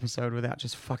do one episode without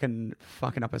just fucking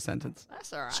up a sentence.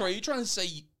 That's all right. sorry, are you trying to say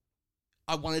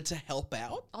I wanted to help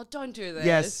out? Oh, don't do this.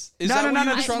 Yes. Is No. that what you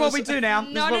were This is trying what to we say? do now. This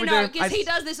is No, what we do. because he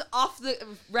does this off the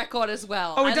record as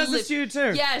well. Oh, he I does this to you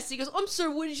too? Yes, he goes, I'm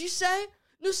sorry, what did you say?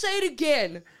 No, say it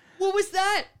again. What was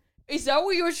that? Is that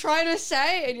what you were trying to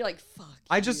say? And you're like, fuck.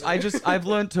 I've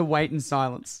learned to wait in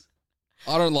silence.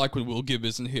 I don't like when Will Gibb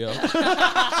isn't here.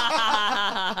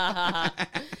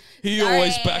 He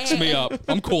always backs me up.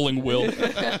 I'm calling Will.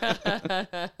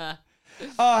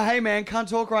 Oh, hey man, can't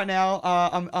talk right now.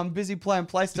 I'm busy playing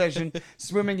PlayStation,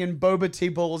 swimming in boba tea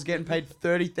balls, getting paid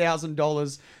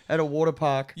 $30,000 at a water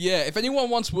park. Yeah, if anyone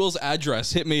wants Will's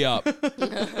address, hit me up.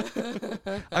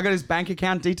 I got his bank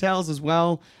account details as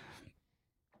well.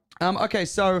 Okay,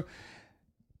 so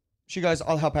she goes,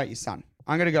 I'll help out your son.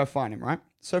 I'm going to go find him, right?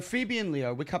 So Phoebe and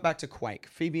Leo, we cut back to Quake.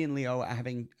 Phoebe and Leo are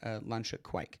having lunch at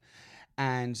Quake.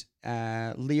 And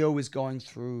Leo is going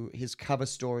through his cover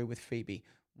story with Phoebe.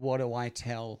 What do I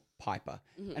tell Piper.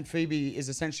 And Phoebe is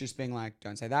essentially just being like,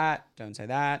 don't say that, don't say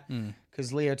that.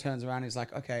 Because Leo turns around and he's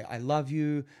like, okay, I love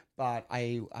you, but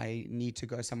I need to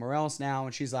go somewhere else now.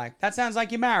 And she's like, that sounds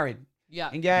like you're married.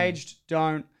 Yeah. Engaged,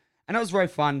 don't. And it was very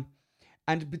fun.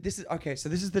 But this is, okay, so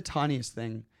this is the tiniest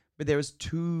thing, but there was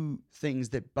 2 things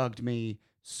that bugged me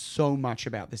so much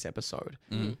about this episode.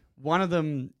 One of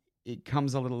them, it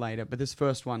comes a little later, but this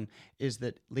first one is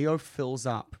that Leo fills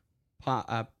up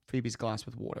Phoebe's glass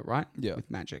with water, right? Yeah. With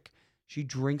magic. She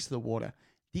drinks the water.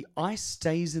 The ice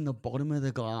stays in the bottom of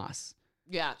the glass.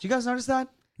 Yeah. Do you guys notice that?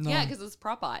 No. Yeah, because it's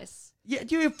prop ice. Yeah,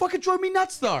 you fucking drove me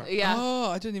nuts though. Yeah. Oh,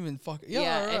 I didn't even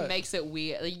Yeah, It makes it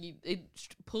weird. Like, it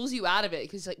pulls you out of it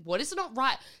because like, what is not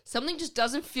right? Something just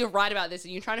doesn't feel right about this,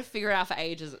 and you're trying to figure it out for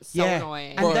ages. It's so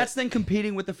annoying. And that's then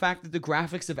competing with the fact that the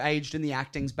graphics have aged and the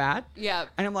acting's bad. Yeah.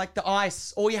 And I'm like, the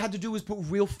ice, all you had to do was put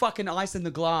real fucking ice in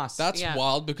the glass. That's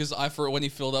wild because when he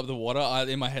filled up the water, I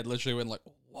in my head literally went like,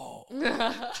 whoa.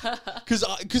 Because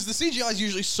the CGI is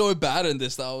usually so bad in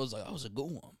this that I was like, that was a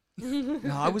good one.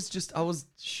 No, I was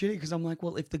shitty because I'm like,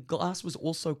 well, if the glass was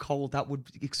also cold, that would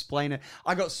explain it.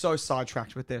 I got so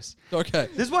sidetracked with this. Okay.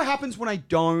 This is what happens when I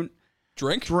don't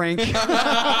Drink?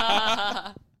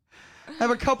 have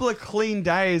a couple of clean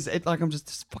days.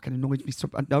 This fucking annoys me so.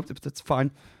 No, that's fine.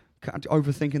 Can't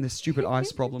overthinking this stupid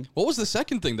ice problem. What was the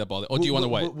second thing that bothered? Or do you want to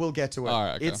wait? We'll get to it. All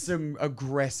right, okay. It's some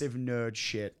aggressive nerd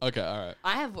shit. Okay, all right.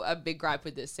 I have a big gripe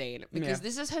with this scene because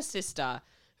this is her sister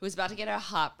who is about to get her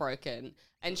heart broken,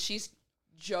 and she's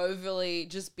jovially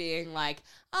just being like,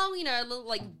 oh, you know,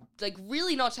 like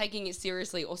really not taking it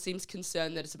seriously or seems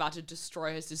concerned that it's about to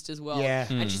destroy her sister's world. Yeah.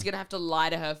 And she's going to have to lie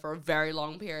to her for a very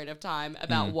long period of time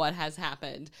about what has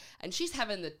happened. And she's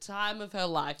having the time of her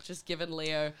life just giving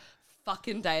Leo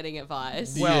fucking dating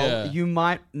advice. Well, you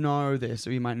might know this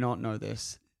or you might not know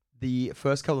this. The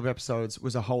first couple of episodes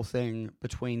was a whole thing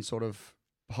between sort of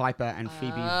Piper and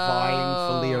Phoebe vying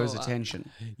for Leo's attention.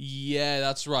 Yeah,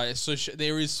 that's right. So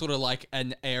there is sort of like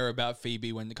an air about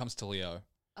Phoebe when it comes to Leo.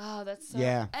 Oh, that's so...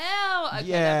 Yeah. Ew.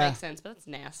 Okay, that makes sense, but that's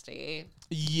nasty.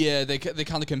 Yeah, they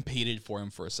kind of competed for him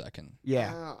for a second.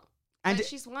 Yeah. Oh. And And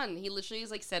she's won. He literally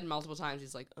has like said multiple times,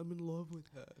 he's like, I'm in love with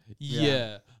her.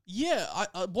 Yeah.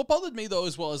 What bothered me though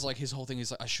as well is like his whole thing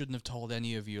is like, I shouldn't have told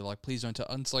any of you. Like, please don't tell.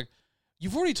 And it's like,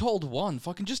 you've already told one.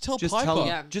 Fucking just tell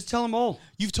Piper. Just tell them all.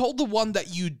 You've told the one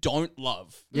that you don't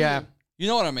love. Yeah. You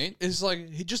know what I mean? It's like,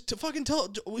 fucking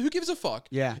tell. Who gives a fuck?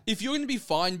 Yeah. If you're going to be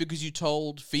fine because you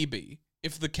told Phoebe,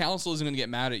 if the council isn't going to get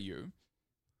mad at you,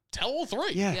 tell all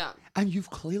 3. Yeah. Yeah. And you've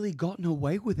clearly gotten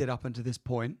away with it up until this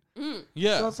point.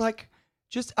 Yeah. So it's like,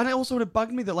 and it also would have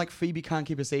bugged me that like Phoebe can't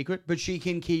keep a secret, but she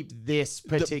can keep this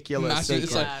particular secret.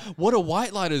 It's like, what do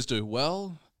white lighters do?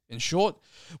 Well, in short,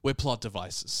 we're plot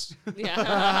devices. Yeah.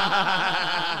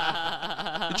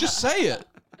 Just say it.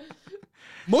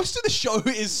 Most of the show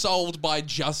is solved by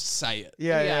just say it.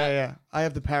 Yeah. I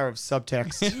have the power of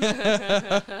subtext.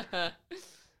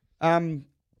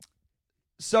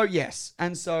 So yes,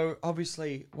 and so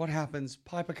obviously what happens,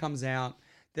 Piper comes out,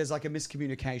 there's like a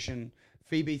miscommunication.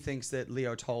 Phoebe thinks that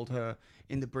Leo told her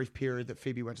in the brief period that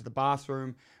Phoebe went to the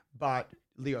bathroom, but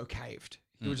Leo caved.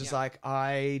 He was just like,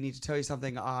 I need to tell you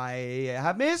something. I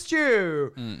have missed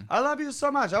you. I love you so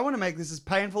much. I want to make this as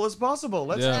painful as possible.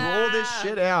 Let's draw this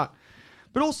shit out.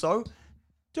 But also,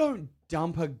 don't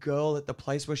dump a girl at the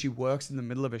place where she works in the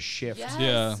middle of a shift.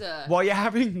 Yes. While you're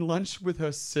having lunch with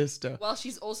her sister. Well,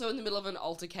 she's also in the middle of an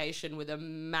altercation with a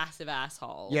massive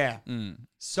asshole. Yeah.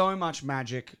 So much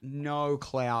magic, no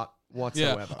clout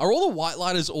whatsoever. Yeah. Are all the white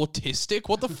lighters autistic?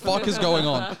 What the fuck is going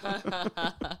on?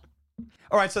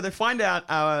 All right, so they find out,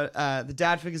 the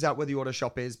dad figures out where the auto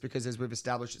shop is because as we've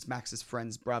established, it's Max's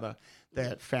friend's brother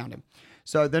that found him.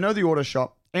 So they know the auto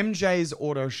shop, MJ's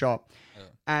auto shop.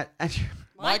 And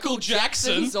Michael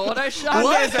Jackson's auto shop. and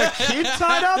there's a kid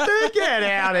tied up there? Get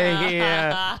out of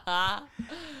here.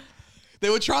 They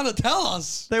were trying to tell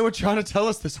us. They were trying to tell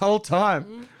us this whole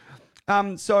time.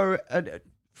 So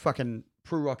fucking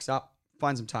Prue rocks up,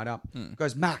 finds him tied up,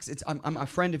 goes, Max, I'm a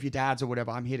friend of your dad's or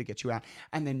whatever. I'm here to get you out.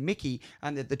 And then Mickey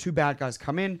and the 2 bad guys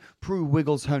come in. Prue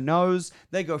wiggles her nose.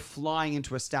 They go flying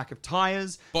into a stack of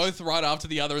tires. Both right after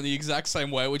the other in the exact same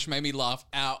way, which made me laugh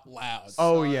out loud.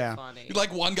 Oh, yeah. Funny.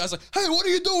 Like one guy's like, hey, what are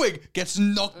you doing? Gets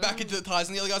knocked back into the tires.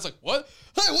 And the other guy's like, what?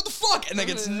 Hey, what the fuck? And then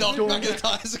gets knocked back into the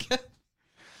tires again.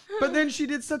 But then she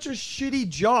did such a shitty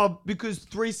job because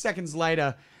 3 seconds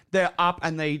later, they're up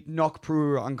and they knock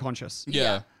Prue unconscious.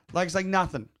 Yeah. Like, it's like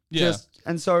nothing. Yeah.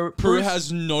 And so Prue Prue's-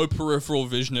 has no peripheral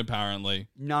vision, apparently.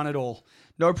 None at all.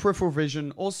 No peripheral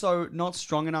vision. Also, not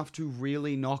strong enough to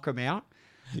really knock him out.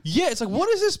 Yeah, it's like, what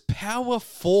is this power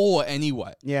for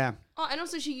anyway? Yeah. Oh, and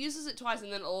also she uses it twice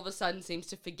and then all of a sudden seems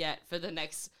to forget for the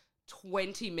next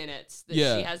 20 minutes that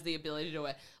Yeah. she has the ability to do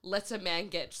it. Lets a man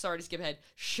get, sorry to skip ahead,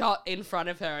 shot in front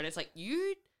of her. And it's like,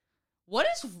 what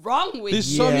is wrong with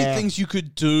There's you? so many Yeah. things you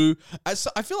could do. I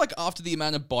feel like after the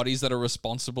amount of bodies that are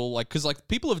responsible, like, because like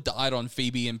people have died on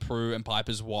Phoebe and Prue and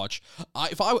Piper's watch.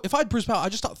 If I had Prue's power,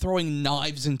 I'd just start throwing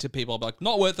knives into people. I'd be like,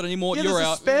 not worth it anymore. Yeah, You're there's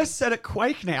out. a spare set at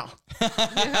Quake now.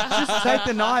 Just take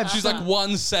the knives. She's like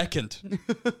 1 second.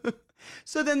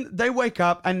 So then they wake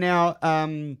up and now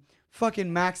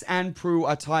fucking Max and Prue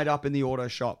are tied up in the auto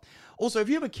shop. Also, if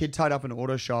you have a kid tied up in an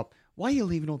auto shop, why are you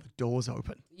leaving all the doors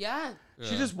open? Yeah.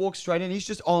 She just walks straight in. He's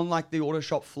just on like the auto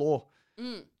shop floor.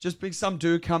 Just being some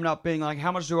dude coming up being like,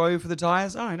 how much do I owe you for the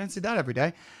tires? Oh, I don't see that every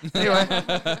day. Anyway,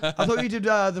 I thought you did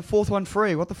the fourth one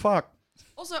free. What the fuck?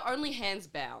 Also, only hands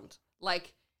bound.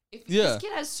 Like, if Yeah. this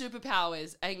kid has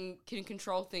superpowers and can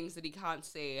control things that he can't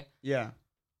see Yeah.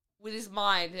 with his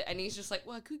mind, and he's just like,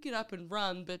 well, I could get up and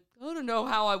run, but I don't know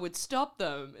how I would stop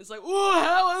them. It's like,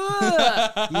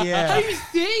 how Yeah. do you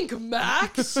think,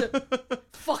 Max?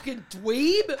 Fucking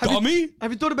dweeb. Dummy?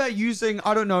 Have you thought about using,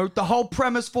 I don't know, the whole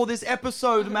premise for this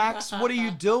episode, Max? What are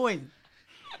you doing?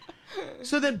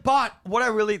 So then, but what I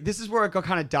really, this is where it got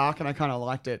kind of dark and I kind of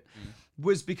liked it,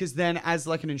 was because then as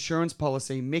like an insurance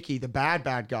policy, Mickey, the bad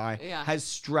guy, Yeah. has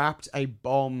strapped a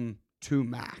bomb to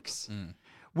Max.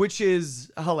 Which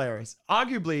is hilarious.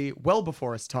 Arguably well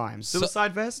before its time.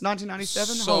 Suicide Vest,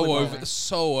 1997. So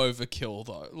overkill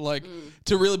though. Like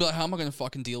to really be like, how am I going to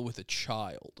fucking deal with a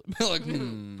child? Like,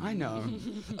 I know.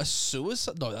 a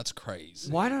suicide? No, that's crazy.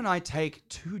 Why don't I take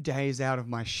 2 days out of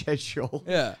my schedule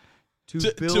Yeah. to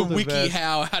To build a wiki vest?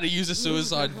 how to use a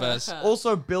suicide vest.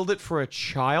 Also build it for a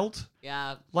child?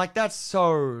 Yeah. Like that's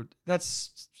hard.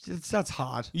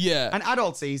 Yeah. An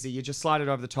adult's easy. You just slide it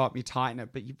over the top, you tighten it.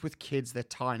 But with kids, they're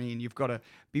tiny, and you've got to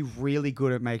be really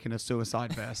good at making a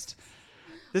suicide vest.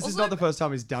 This is Also- not the first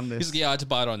time he's done this. He's like, yeah, I had to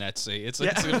buy it on Etsy. It's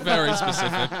very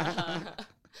specific.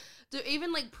 Dude,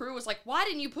 even like Prue was like, why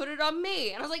didn't you put it on me?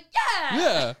 And I was like, yeah.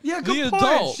 Yeah. Yeah, the good point.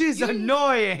 adult. She's You-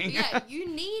 annoying. Yeah,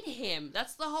 you need him.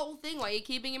 That's the whole thing. Why you're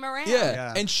keeping him around. Yeah.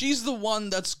 Yeah. And she's the one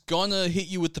that's gonna hit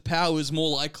you with the powers more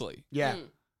likely. Yeah.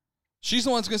 She's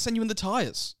the one that's gonna send you in the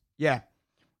tires. Yeah.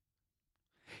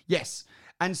 Yes.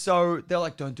 And so they're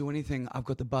like, don't do anything. I've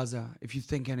got the buzzer. If you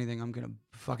think anything, I'm going to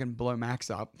fucking blow Max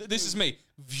up. This is me.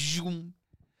 Vroom.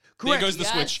 There Correct. goes the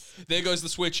Yes. switch. There goes the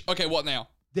switch. Okay, what now?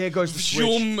 There goes the switch.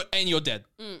 Vroom, and you're dead.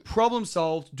 Problem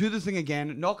solved. Do the thing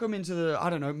again. Knock him into the, I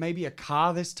don't know, maybe a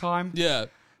car this time. Yeah.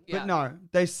 Yeah. But no,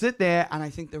 they sit there. And I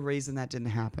think the reason that didn't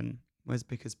happen was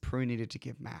because Prue needed to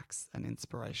give Max an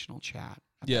inspirational chat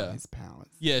about Yeah. his powers.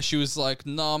 Yeah, she was like,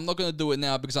 no, I'm not going to do it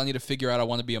now because I need to figure out I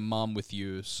want to be a mum with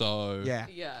you. So. Yeah.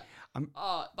 Yeah. I'm-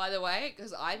 Oh, by the way,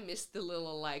 because I missed the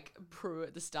little like Prue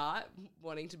at the start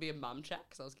wanting to be a mum chat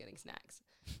because I was getting snacks,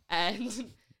 and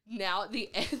now at the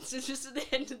end, so just at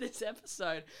the end of this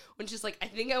episode, when she's like, "I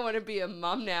think I want to be a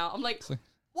mum now," I'm like,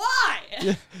 "Why?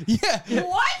 Yeah.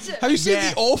 What? Have you seen Yeah.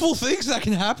 the awful things that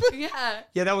can happen? Yeah.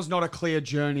 Yeah, that was not a clear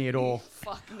journey at all.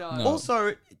 Fuck no. No.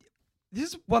 Also, this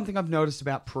is one thing I've noticed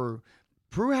about Prue.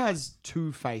 Prue has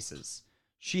 2 faces.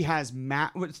 She has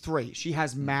three. She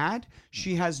has mad,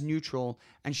 she has neutral,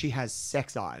 and she has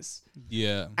sex eyes.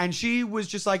 Yeah. And she was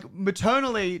just like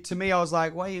maternally to me. I was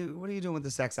like, what are you doing with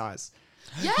the sex eyes?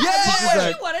 Yeah. Yeah, That's yeah.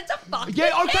 what she wanted to fuck. Yeah,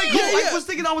 the okay, kid. cool. Yeah. I was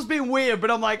thinking I was being weird, but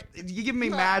I'm like, you're giving me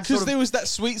mad Because sort there of. was that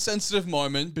sweet, sensitive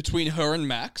moment between her and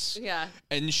Max. Yeah.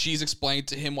 And she's explained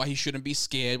to him why he shouldn't be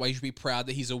scared, why he should be proud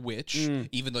that he's a witch,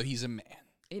 even though he's a man.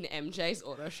 In MJ's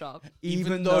auto shop.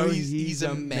 Even though he's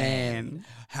a man.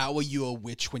 How are you a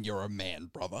witch when you're a man,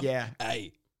 brother? Yeah.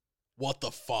 Hey, what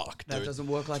the fuck, That dude? doesn't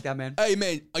work like that, man. Hey,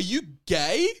 man, are you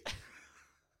gay?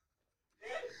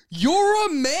 You're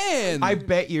a man. I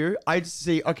bet you. I'd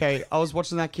see. Okay, I was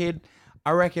watching that kid.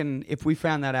 I reckon if we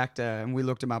found that actor and we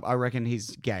looked him up, I reckon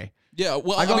he's gay. Yeah,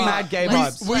 well, I got mad gay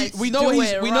let's- vibes. let's We know do what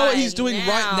he's it we know what he's right doing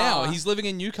right now. now. He's living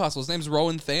in Newcastle. His name's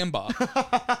Rowan Thambar.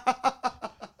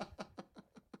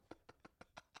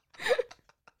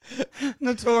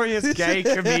 Notorious gay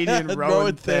comedian Rowan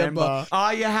Rowan Thambar. Thambar.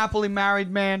 Are you happily married,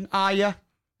 man? Are you?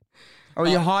 Or are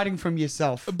you hiding from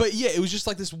yourself? But yeah, it was just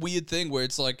like this weird thing where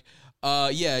it's like,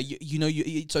 yeah, you know,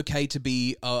 it's okay to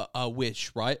be a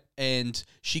witch, right? And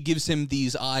she gives him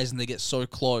these eyes, and they get so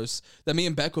close that me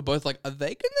and Beck were both like, are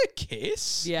they gonna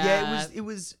kiss? Yeah. Yeah, it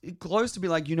was close to be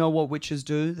like, you know what witches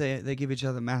do? They give each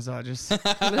other massages. It's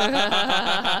part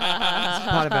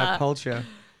of our culture.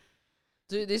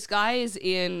 Dude, this guy is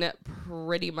in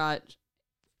pretty much.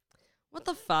 What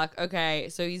the fuck? Okay,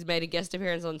 so he's made a guest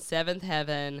appearance on Seventh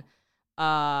Heaven.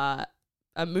 a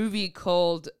movie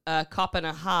called Cop and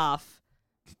a Half.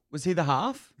 Was he the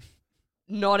half?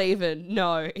 Not even.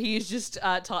 No, he's just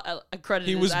credited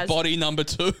He was as body number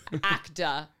 2.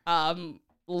 actor.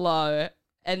 Low,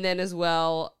 and then as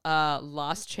well,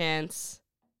 Last Chance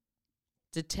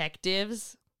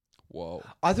Detectives. Whoa.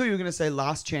 I thought you were going to say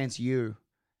Last Chance You,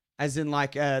 as in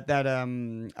like that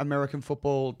American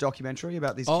football documentary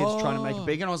about these kids trying to make it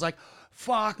big. And I was like,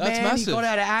 fuck, That's man, massive. he got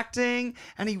out of acting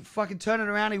and he fucking turned it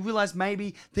around. He realized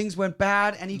maybe things went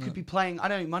bad and he could be playing, I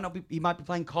don't know, he might be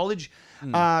playing college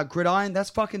gridiron. That's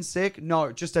fucking sick.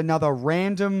 No, just another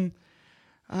random...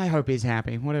 I hope he's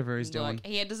happy, whatever he's doing. Look,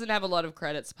 he doesn't have a lot of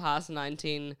credits past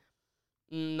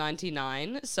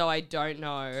 1999, so I don't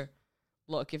know.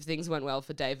 Look, if things went well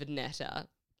for David Netter,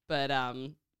 but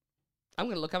I'm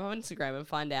gonna look up on Instagram and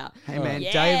find out. Hey man,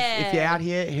 Yeah. Dave, if you're out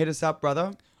here, hit us up,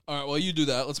 brother. All right, well, you do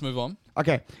that. Let's move on.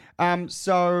 Okay.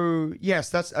 So yes,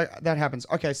 that's that happens.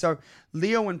 Okay, so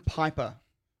Leo and Piper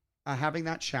are having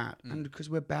that chat, and because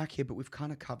we're back here, but we've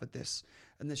kind of covered this,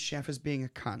 and the chef is being a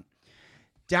cunt.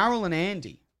 Daryl and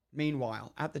Andy,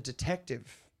 meanwhile, at the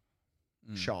detective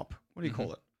shop. What do you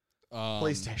call it?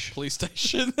 Police station. Police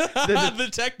station. The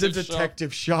Detective shop.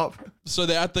 detective shop. So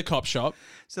they're at the cop shop.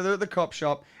 So they're at the cop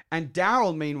shop, and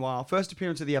Daryl, meanwhile, first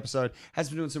appearance of the episode, has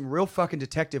been doing some real fucking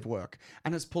detective work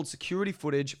and has pulled security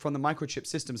footage from the microchip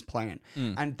systems plan,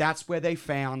 and that's where they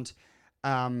found.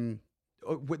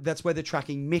 That's where they're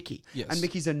tracking Mickey. Yes. And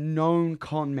Mickey's a known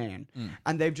con man.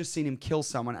 And they've just seen him kill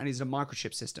someone and he's a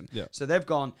microchip system. Yeah. So they've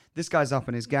gone, this guy's up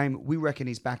in his game. We reckon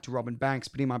he's back to robbing banks,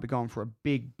 but he might be going for a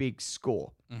big, big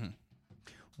score.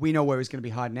 We know where he's going to be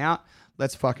hiding out.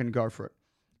 Let's fucking go for it.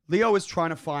 Leo is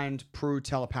trying to find Prue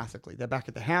telepathically. They're back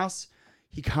at the house.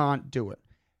 He can't do it.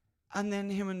 And then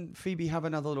him and Phoebe have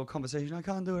another little conversation. I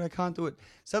can't do it. I can't do it.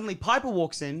 Suddenly Piper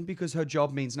walks in because her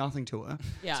job means nothing to her.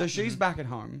 Yeah. So she's back at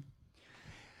home.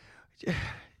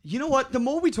 You know what? The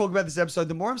more we talk about this episode,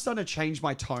 the more I'm starting to change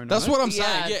my tone. That's on what it. I'm saying.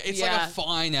 Yeah, Yeah, it's yeah. like a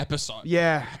fine episode.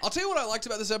 Yeah. I'll tell you what I liked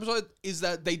about this episode is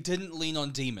that they didn't lean on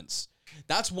demons.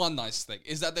 That's one nice thing,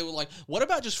 is that they were like, what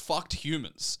about just fucked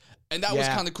humans? And that was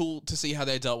Yeah. kind of cool to see how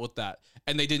they dealt with that.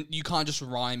 And they didn't, you can't just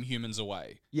rhyme humans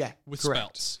away Yeah. with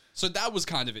correct. spells. So that was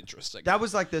kind of interesting. That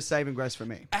was like the saving grace for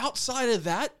me. Outside of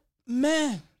that,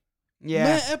 meh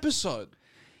Yeah. episode.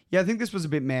 Yeah, I think this was a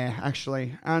bit meh,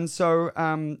 actually. And so,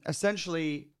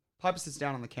 essentially, Piper sits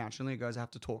down on the couch and Leo goes, I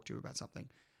have to talk to you about something.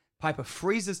 Piper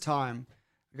freezes time.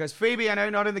 He goes, Phoebe, I know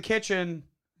you're not in the kitchen.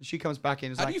 And she comes back in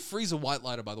and is How like, do you freeze a white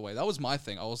lighter, by the way? That was my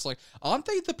thing. I was like, aren't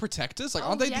they the protectors? Like,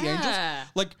 aren't they the angels? yeah.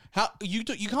 Like, how you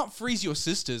can't freeze your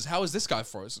sisters. How is this guy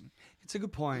frozen? it's a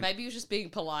good point. Maybe he was just being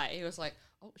polite. He was like,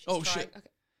 "Oh, she's Oh, trying." shit. Okay.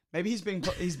 Maybe he's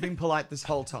been polite this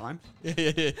whole time. Yeah.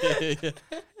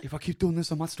 If I keep doing this,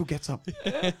 I might still get some.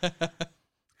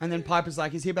 And then Piper's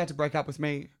like, is he about to break up with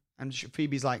me? And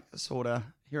Phoebe's like, sorta,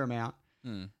 hear him out.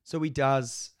 So he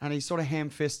does, and he sort of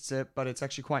ham-fists it, but it's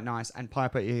actually quite nice. And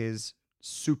Piper is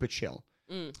super chill.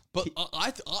 But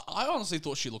I honestly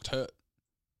thought she looked hurt.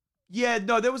 Yeah,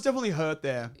 no, there was definitely hurt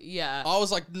there. Yeah. I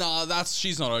was like, nah,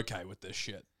 she's not okay with this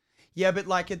shit. Yeah, but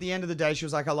like at the end of the day, she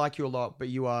was like, I like you a lot, but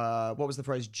you are, what was the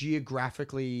phrase?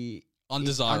 Geographically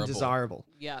Undesirable.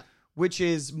 Yeah. Which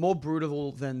is more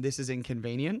brutal than this is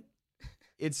inconvenient.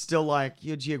 It's still like,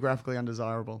 you're geographically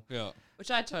undesirable. Yeah.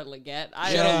 Which I totally get.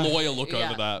 She had a lawyer look Yeah.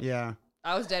 over that. Yeah.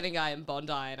 I was dating a guy in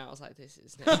Bondi and I was like, this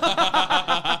is...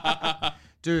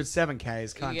 Dude,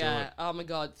 7Ks, can't do yeah. it. Oh my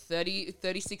God.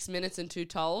 36 minutes and 2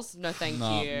 tolls? No, thank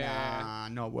No. you. Nah,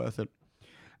 not worth it.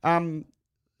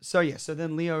 So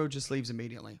then Leo just leaves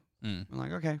immediately. I'm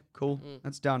like, okay, cool,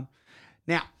 that's done.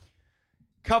 Now,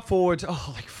 cut forward,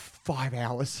 like 5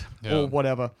 hours or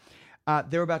whatever.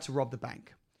 They're about to rob the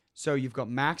bank. So you've got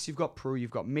Max, you've got Prue,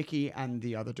 you've got Mickey, and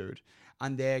the other dude.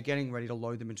 And they're getting ready to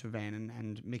load them into a van,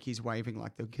 and Mickey's waving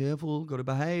like, they're careful, got to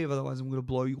behave, otherwise I'm going to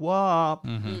blow you up.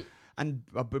 And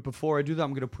but before I do that,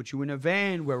 I'm going to put you in a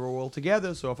van where we're all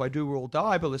together. So if I do, we'll all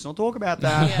die, but let's not talk about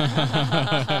that.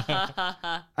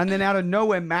 Yeah. And then out of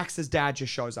nowhere, Max's dad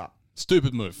just shows up.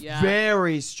 Stupid move. Yeah.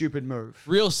 Very stupid move.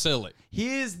 Real silly.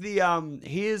 Here's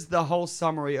the whole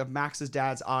summary of Max's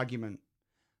dad's argument.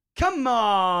 Come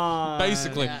on.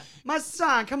 Basically. Yeah. My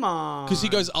son, come on. Because he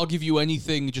goes, I'll give you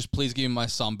anything, just please give me my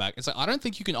son back. It's like, I don't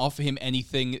think you can offer him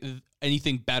anything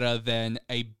better than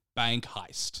a bank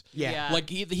heist. Yeah. Yeah. Like,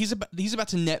 he's about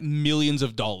to net millions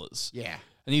of dollars. Yeah.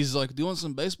 And he's like, do you want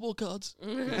some baseball cards?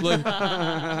 Like,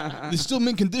 they're still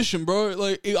mint condition, bro.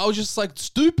 Like, I was just like,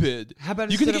 stupid. How about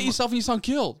you're going to instead get of- yourself and your son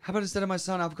killed? How about instead of my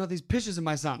son, I've got these pictures of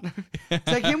my son.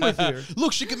 Take him with you.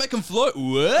 Look, she can make him float.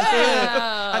 What?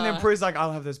 Yeah. And then Prue's like,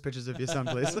 I'll have those pictures of your son,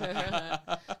 please.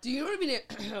 Do you know what would have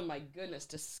been? Oh my goodness,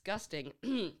 disgusting.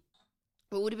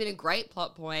 What would have been a great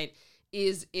plot point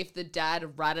is if the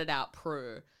dad ratted out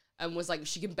Prue and was like,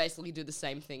 she can basically do the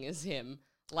same thing as him.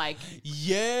 Like,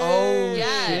 Yeah. Oh,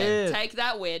 yeah, shit. take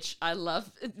that witch. I love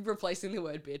replacing the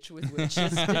word bitch with witch.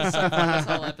 It's been so fun this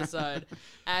whole episode.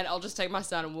 And I'll just take my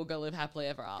son and we'll go live happily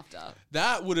ever after.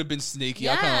 That would have been sneaky.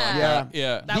 Yeah. I kind of like Yeah. that.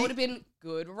 Yeah. That would have been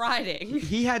good writing.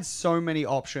 He had so many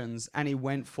options, and he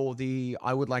went for the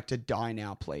 "I would like to die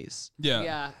now, please." Yeah.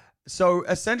 Yeah. So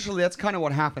essentially, that's kind of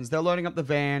what happens. They're loading up the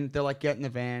van. They're like, get in the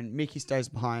van. Mickey stays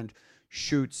behind,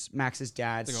 shoots Max's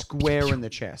dad They go, square in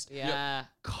the chest. Yeah.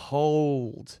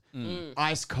 Cold.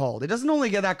 Ice cold. It doesn't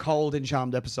normally get that cold in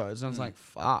Charmed episodes. And I was like,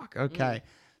 fuck, okay.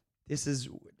 This is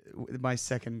my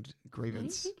second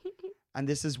grievance. And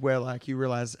this is where, like, you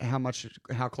realize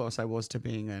how close I was to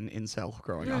being an incel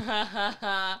growing up.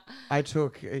 I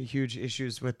took huge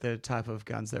issues with the type of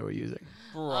guns they were using.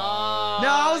 Bro. No,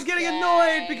 I was getting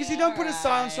annoyed because you don't put a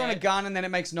silencer on a gun and then it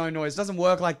makes no noise. It doesn't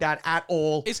work like that at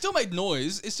all. It still made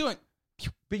noise. It still went.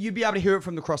 But you'd be able to hear it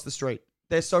from across the street.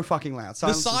 They're so fucking loud.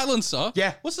 The Silencers- silencer?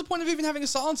 Yeah. What's the point of even having a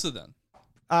silencer then?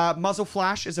 Muzzle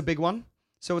flash is a big one.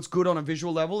 So it's good on a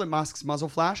visual level. It masks muzzle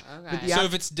flash. Okay. But So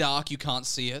if it's dark, you can't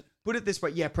see it. put it this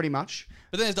way. Yeah, pretty much.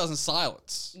 But then it doesn't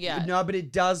silence. Yeah. No, but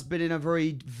it does, but in a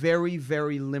very, very,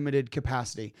 very limited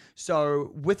capacity.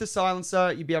 So with a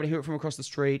silencer, you'd be able to hear it from across the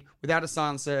street. Without a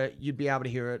silencer, you'd be able to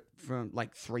hear it from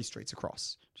like 3 streets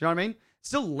across. Do you know what I mean? It's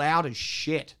still loud as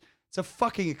shit. It's a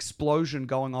fucking explosion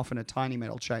going off in a tiny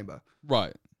metal chamber.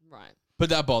 Right. Right. But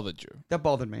that bothered you. That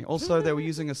bothered me. Also, they were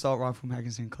using assault rifle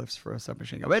magazine clips for a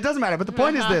submachine gun. But it doesn't matter. But the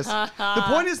point is this. The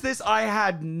point is this. I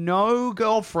had no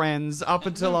girlfriends up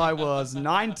until I was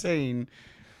 19.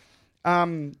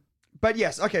 But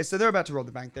yes. Okay. So they're about to rob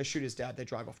the bank. They shoot his dad. They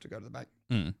drive off to go to the bank.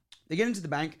 They get into the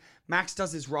bank. Max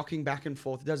does his rocking back and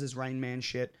forth. He does his Rain Man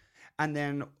shit. And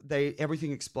then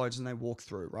everything explodes and they walk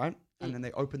through, right? And then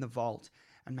they open the vault.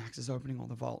 And Max is opening all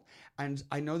the vault. And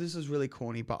I know this is really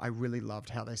corny, but I really loved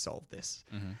how they solved this.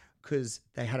 Because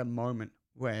they had a moment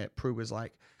where Prue was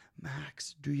like,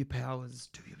 Max, do your powers.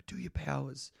 Do your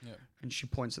powers. Yeah. And she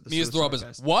points at the Mia's the suicide robbers.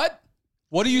 vest. What?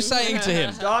 What are you saying to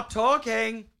him? Stop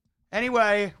talking.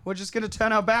 Anyway, we're just going to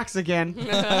turn our backs again.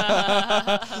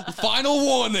 Final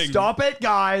warning. Stop it,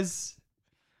 guys.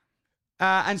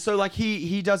 And so like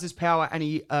he does his power and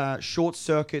he short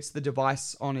circuits the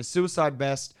device on his suicide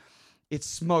vest. It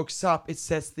smokes up. It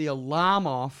sets the alarm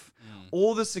off.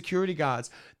 All the security guards.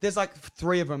 There's like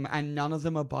 3 of them, and none of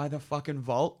them are by the fucking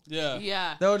vault. Yeah.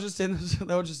 Yeah. They were just in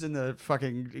the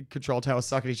fucking control tower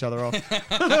sucking each other off.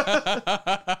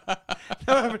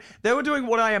 They were doing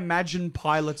what I imagine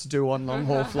pilots do on long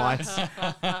haul flights.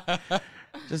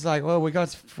 Just like, well, we got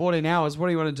 14 hours. What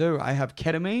do you want to do? I have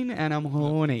ketamine and I'm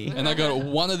horny. And I got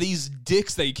one of these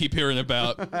dicks that you keep hearing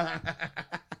about.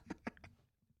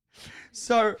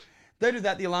 So they do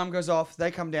that. The alarm goes off.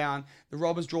 They come down. The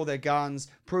robbers draw their guns.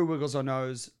 Prue wiggles her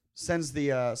nose, sends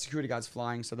the security guards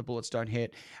flying so the bullets don't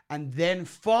hit. And then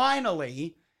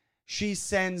finally, she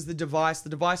sends the device. The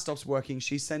device stops working.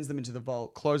 She sends them into the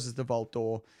vault, closes the vault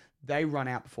door. They run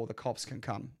out before the cops can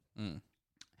come. And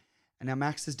now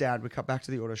Max's dad, we cut back to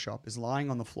the auto shop, is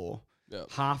lying on the floor,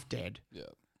 half dead. Yeah.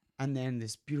 And then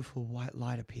this beautiful white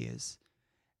light appears.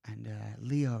 And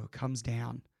Leo comes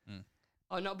down.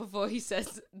 Oh, not before he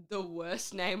says the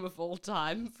worst name of all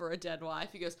time for a dead wife.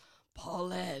 He goes,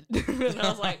 Paulette. And I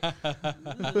was like,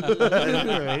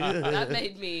 that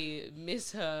made me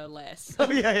miss her less. Oh,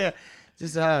 yeah.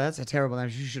 Just, that's a terrible name.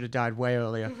 She should have died way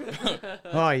earlier.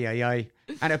 Oh, yeah.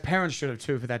 And her parents should have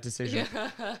too for that decision.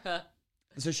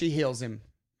 So she heals him.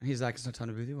 And he's like, it's not time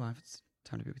to be with your wife. It's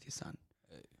time to be with your son.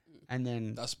 And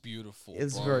then That's beautiful.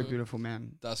 it's bro. very beautiful,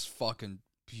 man. That's fucking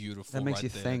beautiful. That makes right you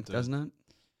there, think, dude. doesn't it?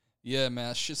 Yeah, man.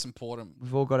 That shit's important.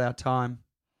 We've all got our time.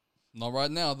 Not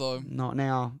right now, though. Not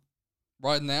now.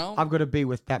 Right now? I've got to be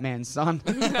with that man's son.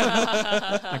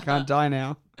 I can't die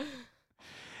now.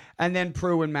 And then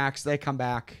Prue and Max, they come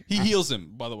back. He heals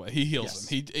him, by the way. He heals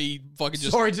him. He fucking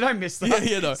just... Sorry, did I miss that?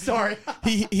 Yeah, no. Sorry.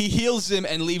 He heals him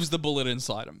and leaves the bullet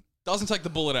inside him. Doesn't take the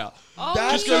bullet out. Oh,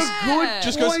 That's yeah. a good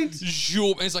Just point. goes,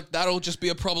 zoom, and it's like, that'll just be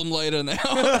a problem later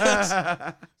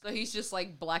now. So he's just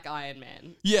like Black Iron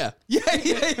Man. Yeah,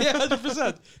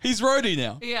 100%. He's roadie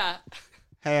now. Yeah.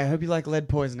 Hey, I hope you like lead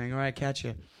poisoning. All right, catch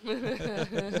you.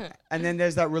 And then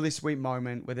there's that really sweet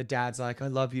moment where the dad's like, I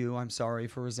love you. I'm sorry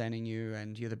for resenting you.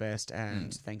 And you're the best.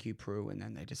 And thank you, Prue. And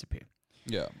then they disappear.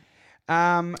 Yeah.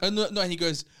 Um, And no, and he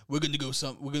goes, we're gonna go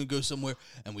somewhere,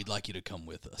 and we'd like you to come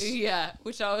with us. Yeah.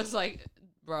 Which I was like,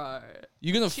 bro,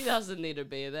 You're gonna, she doesn't need to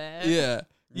be there. yeah.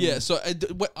 Yeah, so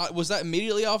was that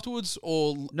immediately afterwards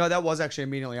or No, that was actually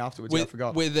immediately afterwards. I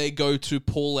forgot. where they go to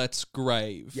Paulette's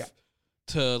grave Yeah.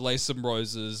 to lay some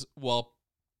roses while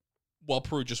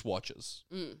Prue just watches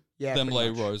Yeah, them pretty lay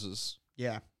much. roses.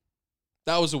 Yeah.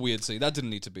 That was a weird scene. That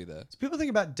didn't need to be there. So people think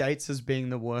about dates as being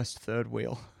the worst third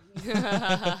wheel.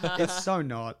 It's so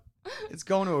not. It's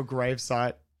going to a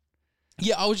gravesite.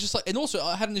 Yeah, I was just like, and also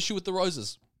I had an issue with the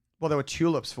roses. Well, there were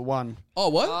tulips for one. Oh,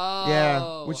 what?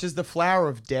 Yeah, which is the flower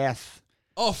of death.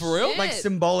 Oh, for real? Shit. Like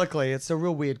symbolically, it's a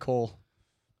real weird call.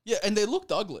 Yeah, and they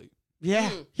looked ugly.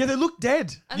 Yeah. Yeah, they look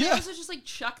dead. And they Yeah. also just like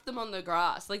chucked them on the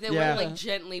grass. Like they Yeah. weren't like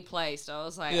gently placed. I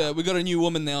was like, Yeah, we got a new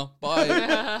woman now.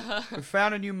 Bye. We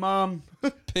found a new mom.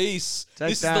 Peace. Take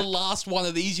This that. is the last one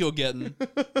of these you're getting.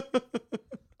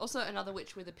 Also, another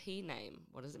witch with a P name.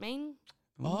 What does it mean?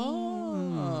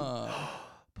 Oh.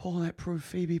 Paulette, Prue,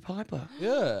 Phoebe, Piper.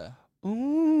 Yeah.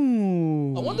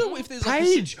 Ooh. I wonder if there's like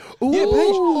Paige. Yeah, Ooh.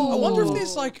 Paige. I wonder if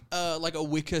there's like a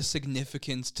Wicca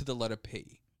significance to the letter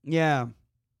P. Yeah.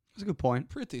 That's a good point.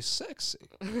 Pretty sexy.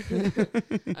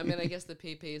 I mean, I guess the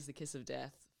PP is the kiss of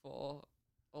death for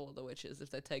all of the witches. If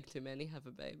they take too many, have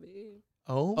a baby.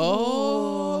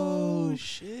 Oh.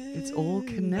 shit. It's all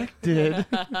connected.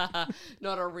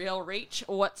 Not a real reach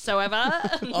whatsoever.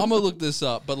 I'm gonna look this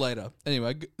up, but later.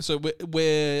 Anyway, so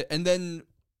we're and then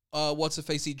what's the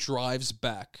face? He drives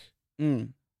back.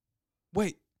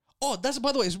 Wait. Oh, that's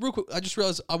by the way. It's real quick. I just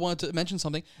realized I wanted to mention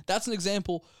something. That's an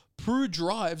example. Prue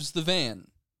drives the van,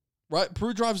 right?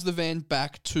 Prue drives the van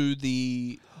back to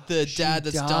the dad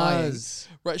that's dying.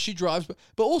 Right, she drives,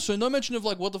 but also no mention of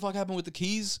like what the fuck happened with the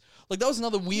keys. Like that was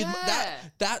another weird. Yeah.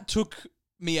 That took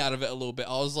me out of it a little bit.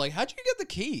 I was like, how'd you get the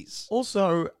keys?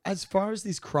 Also, as far as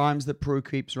these crimes that Prue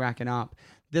keeps racking up,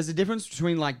 there's a difference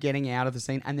between like getting out of the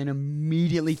scene and then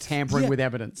immediately tampering Yeah. with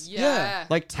evidence. Yeah.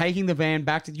 Like taking the van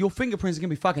back to your fingerprints are gonna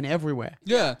be fucking everywhere.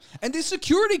 Yeah, and there's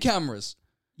security cameras.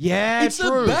 Yeah, It's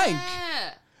true. a bank.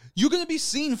 Yeah. You're gonna be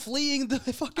seen fleeing the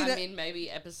fucking. I mean, maybe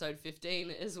episode 15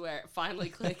 is where it finally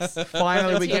clicks.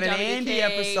 Finally, we get an TW Andy King.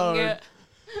 episode.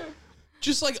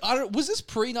 Just like I don't. Was this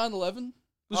pre 9/11?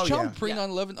 Was Oh, Charmed yeah. pre Yeah.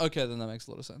 9/11? Okay, then that makes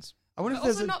a lot of sense. I wonder But if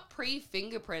there's also a not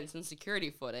pre-fingerprints and security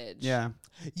footage. yeah.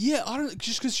 Yeah, I don't.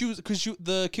 Just because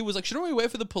the kid was like, shouldn't we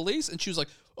wait for the police? And she was like,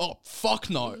 oh fuck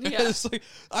no. Yeah. And it's like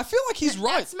I feel like he's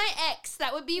right. That's my ex.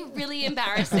 That would be really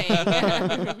embarrassing.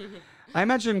 I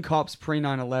imagine cops pre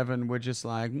 9/11 were just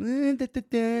like,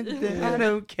 I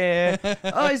don't care.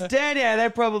 Oh, he's dead. Yeah, they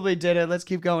probably did it. Let's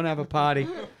keep going and have a party.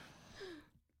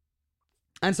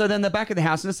 And so then they're back at the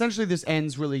house, and essentially this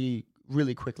ends really,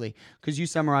 really quickly because you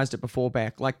summarized it before,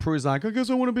 Beck. Like Prue's like, I guess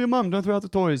I want to be a mum. Don't throw out the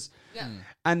toys. Yeah.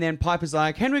 And then Piper's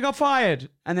like, Henry got fired.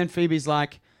 And then Phoebe's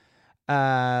like,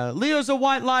 Leo's a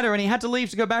white lighter and he had to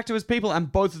leave to go back to his people.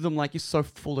 And both of them like, you're so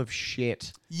full of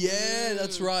shit. Yeah,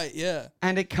 that's right. Yeah.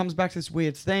 And it comes back to this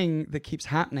weird thing that keeps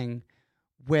happening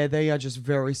where they are just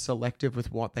very selective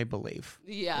with what they believe.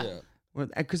 Yeah.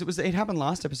 Because it happened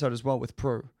last episode as well with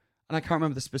Prue. And I can't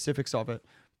remember the specifics of it.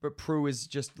 But Prue is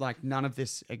just like, none of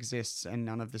this exists and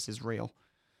none of this is real.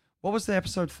 What was the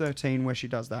episode 13 where she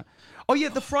does that? Oh, yeah,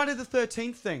 the Friday the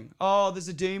 13th thing. Oh, there's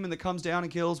a demon that comes down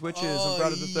and kills witches on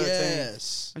Friday the 13th.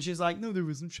 Yes. And she's like, no, there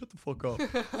isn't. Shut the fuck up.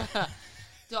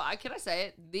 So can I say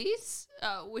it? These,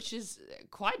 which is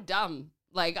quite dumb.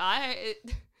 Like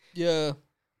Yeah.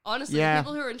 honestly, Yeah. the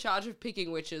people who are in charge of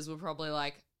picking witches were probably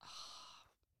like,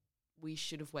 we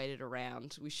should have waited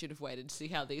around. We should have waited to see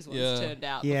how these ones Yeah. turned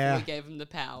out Yeah. before we gave them the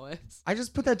powers. I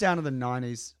just put that down to the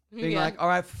 90s. Being Yeah. like, all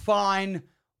right, fine.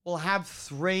 We'll have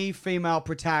 3 female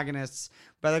protagonists,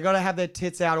 but they got to have their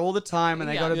tits out all the time and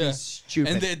they Yeah. got to Yeah. be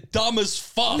stupid. And they're dumb as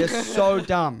fuck. They're so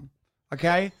dumb.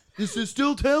 Okay? This is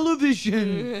still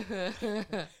television.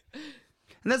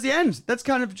 And that's the end. That's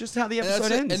kind of just how the And that's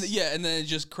episode it. ends. And yeah, and then it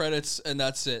just credits and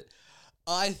that's it.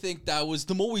 I think that was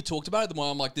the more we talked about it, the more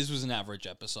I'm like, this was an average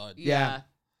episode. Yeah.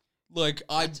 Like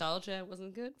I told you it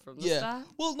wasn't good from the yeah. start.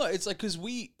 Well, no, it's like because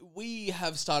we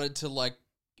have started to like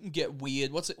get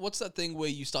weird. What's that thing where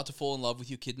you start to fall in love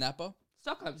with your kidnapper?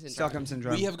 Stockholm syndrome. Stockholm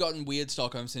syndrome. We have gotten weird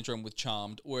Stockholm syndrome with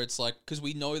Charmed, where it's like because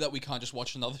we know that we can't just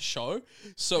watch another show,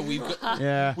 so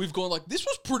Yeah. we've gone like this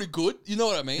was pretty good. You know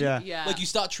what I mean? Yeah. Yeah. Like you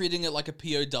start treating it like a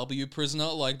POW prisoner,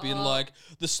 like being like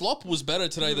the slop was better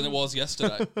today than it was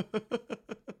yesterday.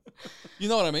 You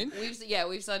know what I mean?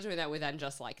 We've started doing that with And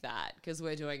Just Like That because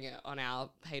we're doing it on our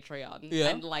Patreon. Yeah.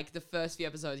 And like the first few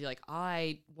episodes, you're like,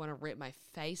 I want to rip my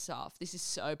face off. This is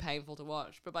so painful to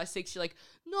watch. But by 6, you're like,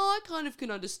 no, I kind of can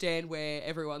understand where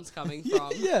everyone's coming from.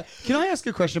 Yeah. Can I ask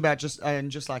a question about just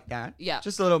like that? Yeah.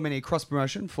 Just a little mini cross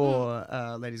promotion for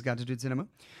Ladies Guide to Dude Cinema.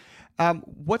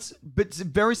 But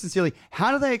very sincerely,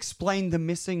 how do they explain the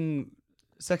missing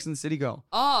Sex and the City girl?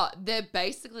 Oh, they're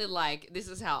basically like, this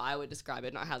is how I would describe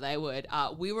it, not how they would.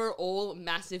 We were all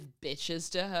massive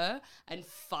bitches to her and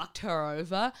fucked her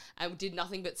over and did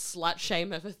nothing but slut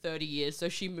shame her for 30 years. So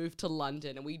she moved to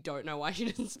London and we don't know why she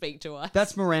didn't speak to us.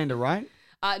 That's Miranda, right?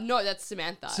 No, that's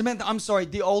Samantha. Samantha, I'm sorry,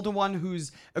 the older one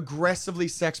who's aggressively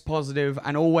sex positive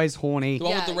and always horny. The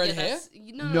one with the red hair?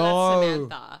 No, No. that's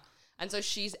Samantha. And so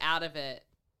she's out of it.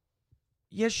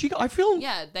 Yeah, I feel...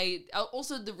 Yeah, they...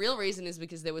 Also, the real reason is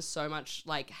because there was so much,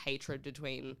 like, hatred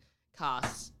between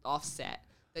casts offset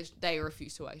that they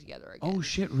refused to work together again. Oh,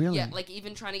 shit, really? Yeah, like,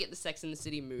 even trying to get the Sex and the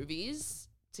City movies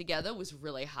together was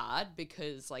really hard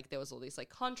because, like, there was all these, like,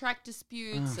 contract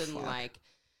disputes and, fuck. like...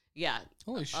 Yeah.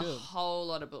 Holy shit. A whole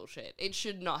lot of bullshit. It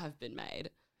should not have been made.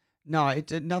 No, it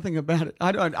did nothing about it.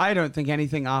 I don't think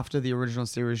anything after the original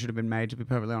series should have been made, to be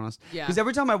perfectly honest. Yeah. Because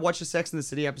every time I watch a Sex and the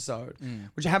City episode,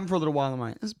 which happened for a little while, I'm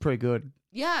like, this is pretty good.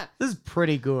 Yeah. This is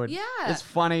pretty good. Yeah. It's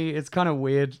funny. It's kind of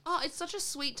weird. Oh, it's such a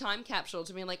sweet time capsule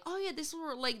to be like, oh yeah, these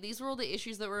were all the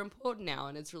issues that were important now,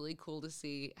 and it's really cool to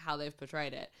see how they've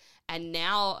portrayed it. And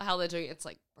now how they're doing it's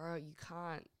like, bro, you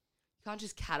can't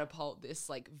just catapult this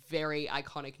like very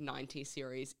iconic 90s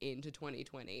series into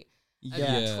 2020.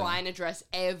 Yeah. Try and address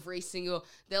every single...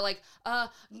 They're like,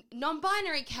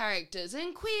 non-binary characters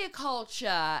and queer culture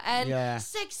and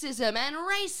sexism and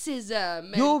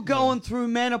racism. You're going through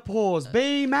menopause.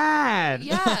 Be mad.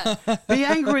 Yeah. Be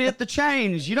angry at the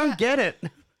change. You don't get it.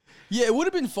 Yeah, it would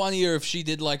have been funnier if she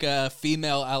did like a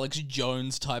female Alex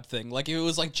Jones type thing. Like if it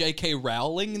was like J.K.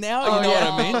 Rowling now, you know what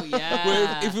I mean? Oh, yeah.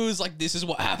 Where if it was like, this is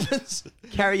what happens.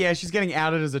 Carrie, she's getting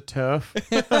outed as a TERF.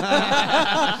 Because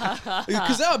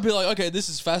that would be like, okay, this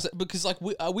is fascinating. Because like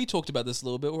we talked about this a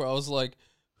little bit where I was like,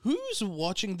 who's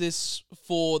watching this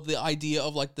for the idea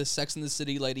of like the Sex and the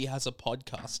City lady has a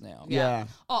podcast now? Yeah.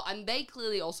 Oh, and they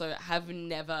clearly also have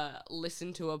never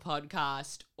listened to a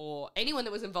podcast or anyone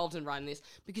that was involved in writing this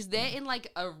because they're in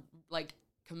like a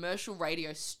commercial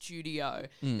radio studio.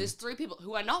 There's 3 people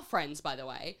who are not friends, by the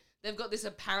way. They've got this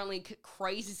apparently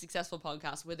crazy successful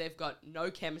podcast where they've got no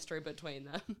chemistry between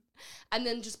them. And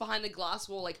then just behind the glass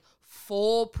wall, like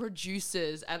 4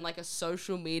 producers and like a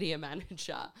social media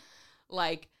manager.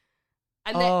 Like,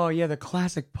 and the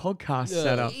classic podcast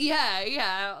setup.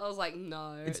 Yeah. I was like,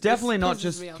 no. It's definitely not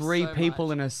just 3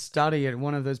 people in a study at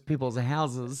one of those people's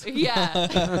houses. Yeah.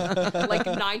 Like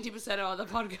 90% of other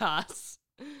podcasts.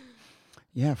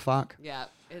 Yeah, fuck. Yeah,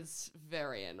 it's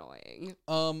very annoying.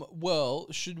 Well,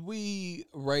 should we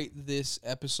rate this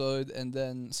episode and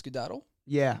then skedaddle?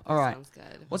 Yeah, all right. Sounds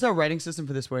good. What's our rating system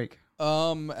for this week?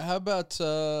 How about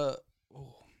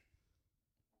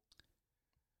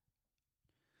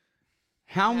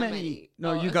How many?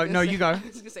 No, you go. No, you go. I was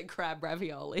going to say crab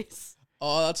raviolis.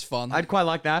 Oh, that's fun. I'd quite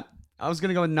like that. I was going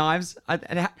to go with knives. How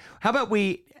about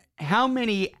how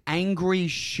many angry,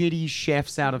 shitty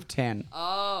chefs out of 10?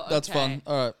 Oh, okay. That's fun.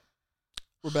 All right.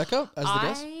 Rebecca, as the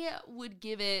guest? I would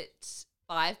give it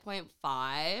 5.5.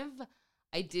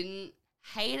 I didn't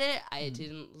hate it. I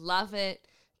didn't love it.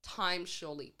 Time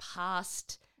surely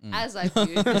passed as I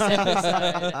viewed this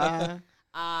episode.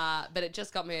 But it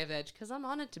just got me over edge because I'm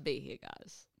honored to be here,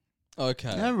 guys.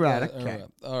 Okay. All right. Okay.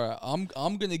 All right.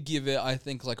 I'm gonna give it, I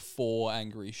think, like 4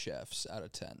 angry chefs out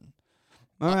of 10.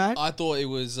 All right. I thought it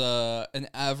was an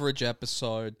average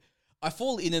episode. I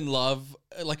fall in and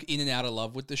out of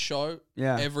love with the show.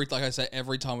 Yeah. Every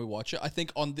time we watch it, I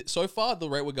think so far the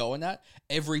rate we're going at,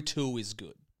 every 2 is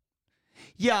good.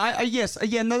 Yeah. Yes.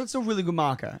 Yeah. No, that's a really good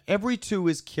marker. Every 2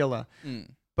 is killer.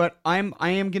 But I am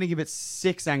going to give it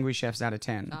 6 angry chefs out of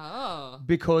 10. Oh.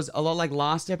 Because a lot like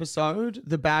last episode,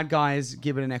 the bad guys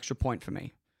give it an extra point for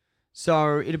me.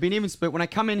 So it'd been even split. When I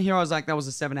come in here, I was like, that was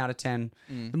a 7 out of 10.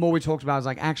 The more we talked about it, I was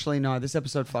like, actually, no, this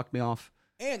episode fucked me off.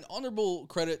 And honorable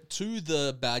credit to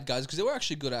the bad guys because they were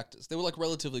actually good actors. They were like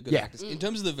relatively good actors. In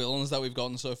terms of the villains that we've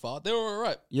gotten so far, they were all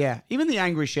right. Yeah. Even the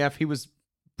angry chef, he was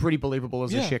pretty believable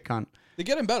as a shit cunt. They're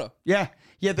getting better. Yeah.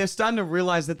 Yeah, they're starting to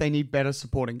realize that they need better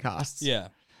supporting casts. Yeah.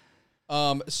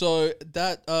 So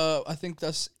that I think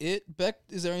that's it. Beck,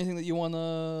 is there anything that you want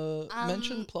to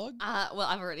mention, plug? Well,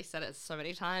 I've already said it so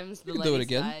many times. You can do it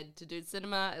again. Guide to Dude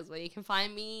Cinema is where you can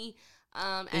find me.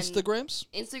 And Instagrams?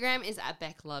 Instagram is at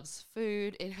Beck Loves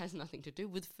Food. It has nothing to do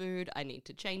with food. I need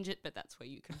to change it, but that's where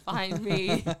you can find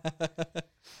me.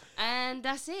 And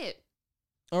that's it.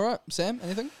 All right. Sam,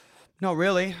 anything? Not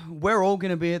really. We're all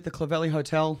going to be at the Clavelli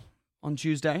Hotel on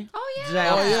Tuesday. Oh, yeah. The day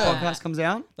after this podcast comes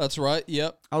out. That's right.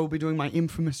 Yep. I will be doing my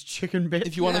infamous chicken bit.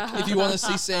 If you want to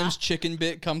see Sam's chicken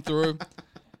bit come through.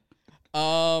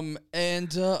 Okay,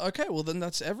 well then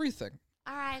that's everything.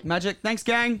 All right. Magic. Thanks,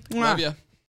 gang. Love Mwah. ya.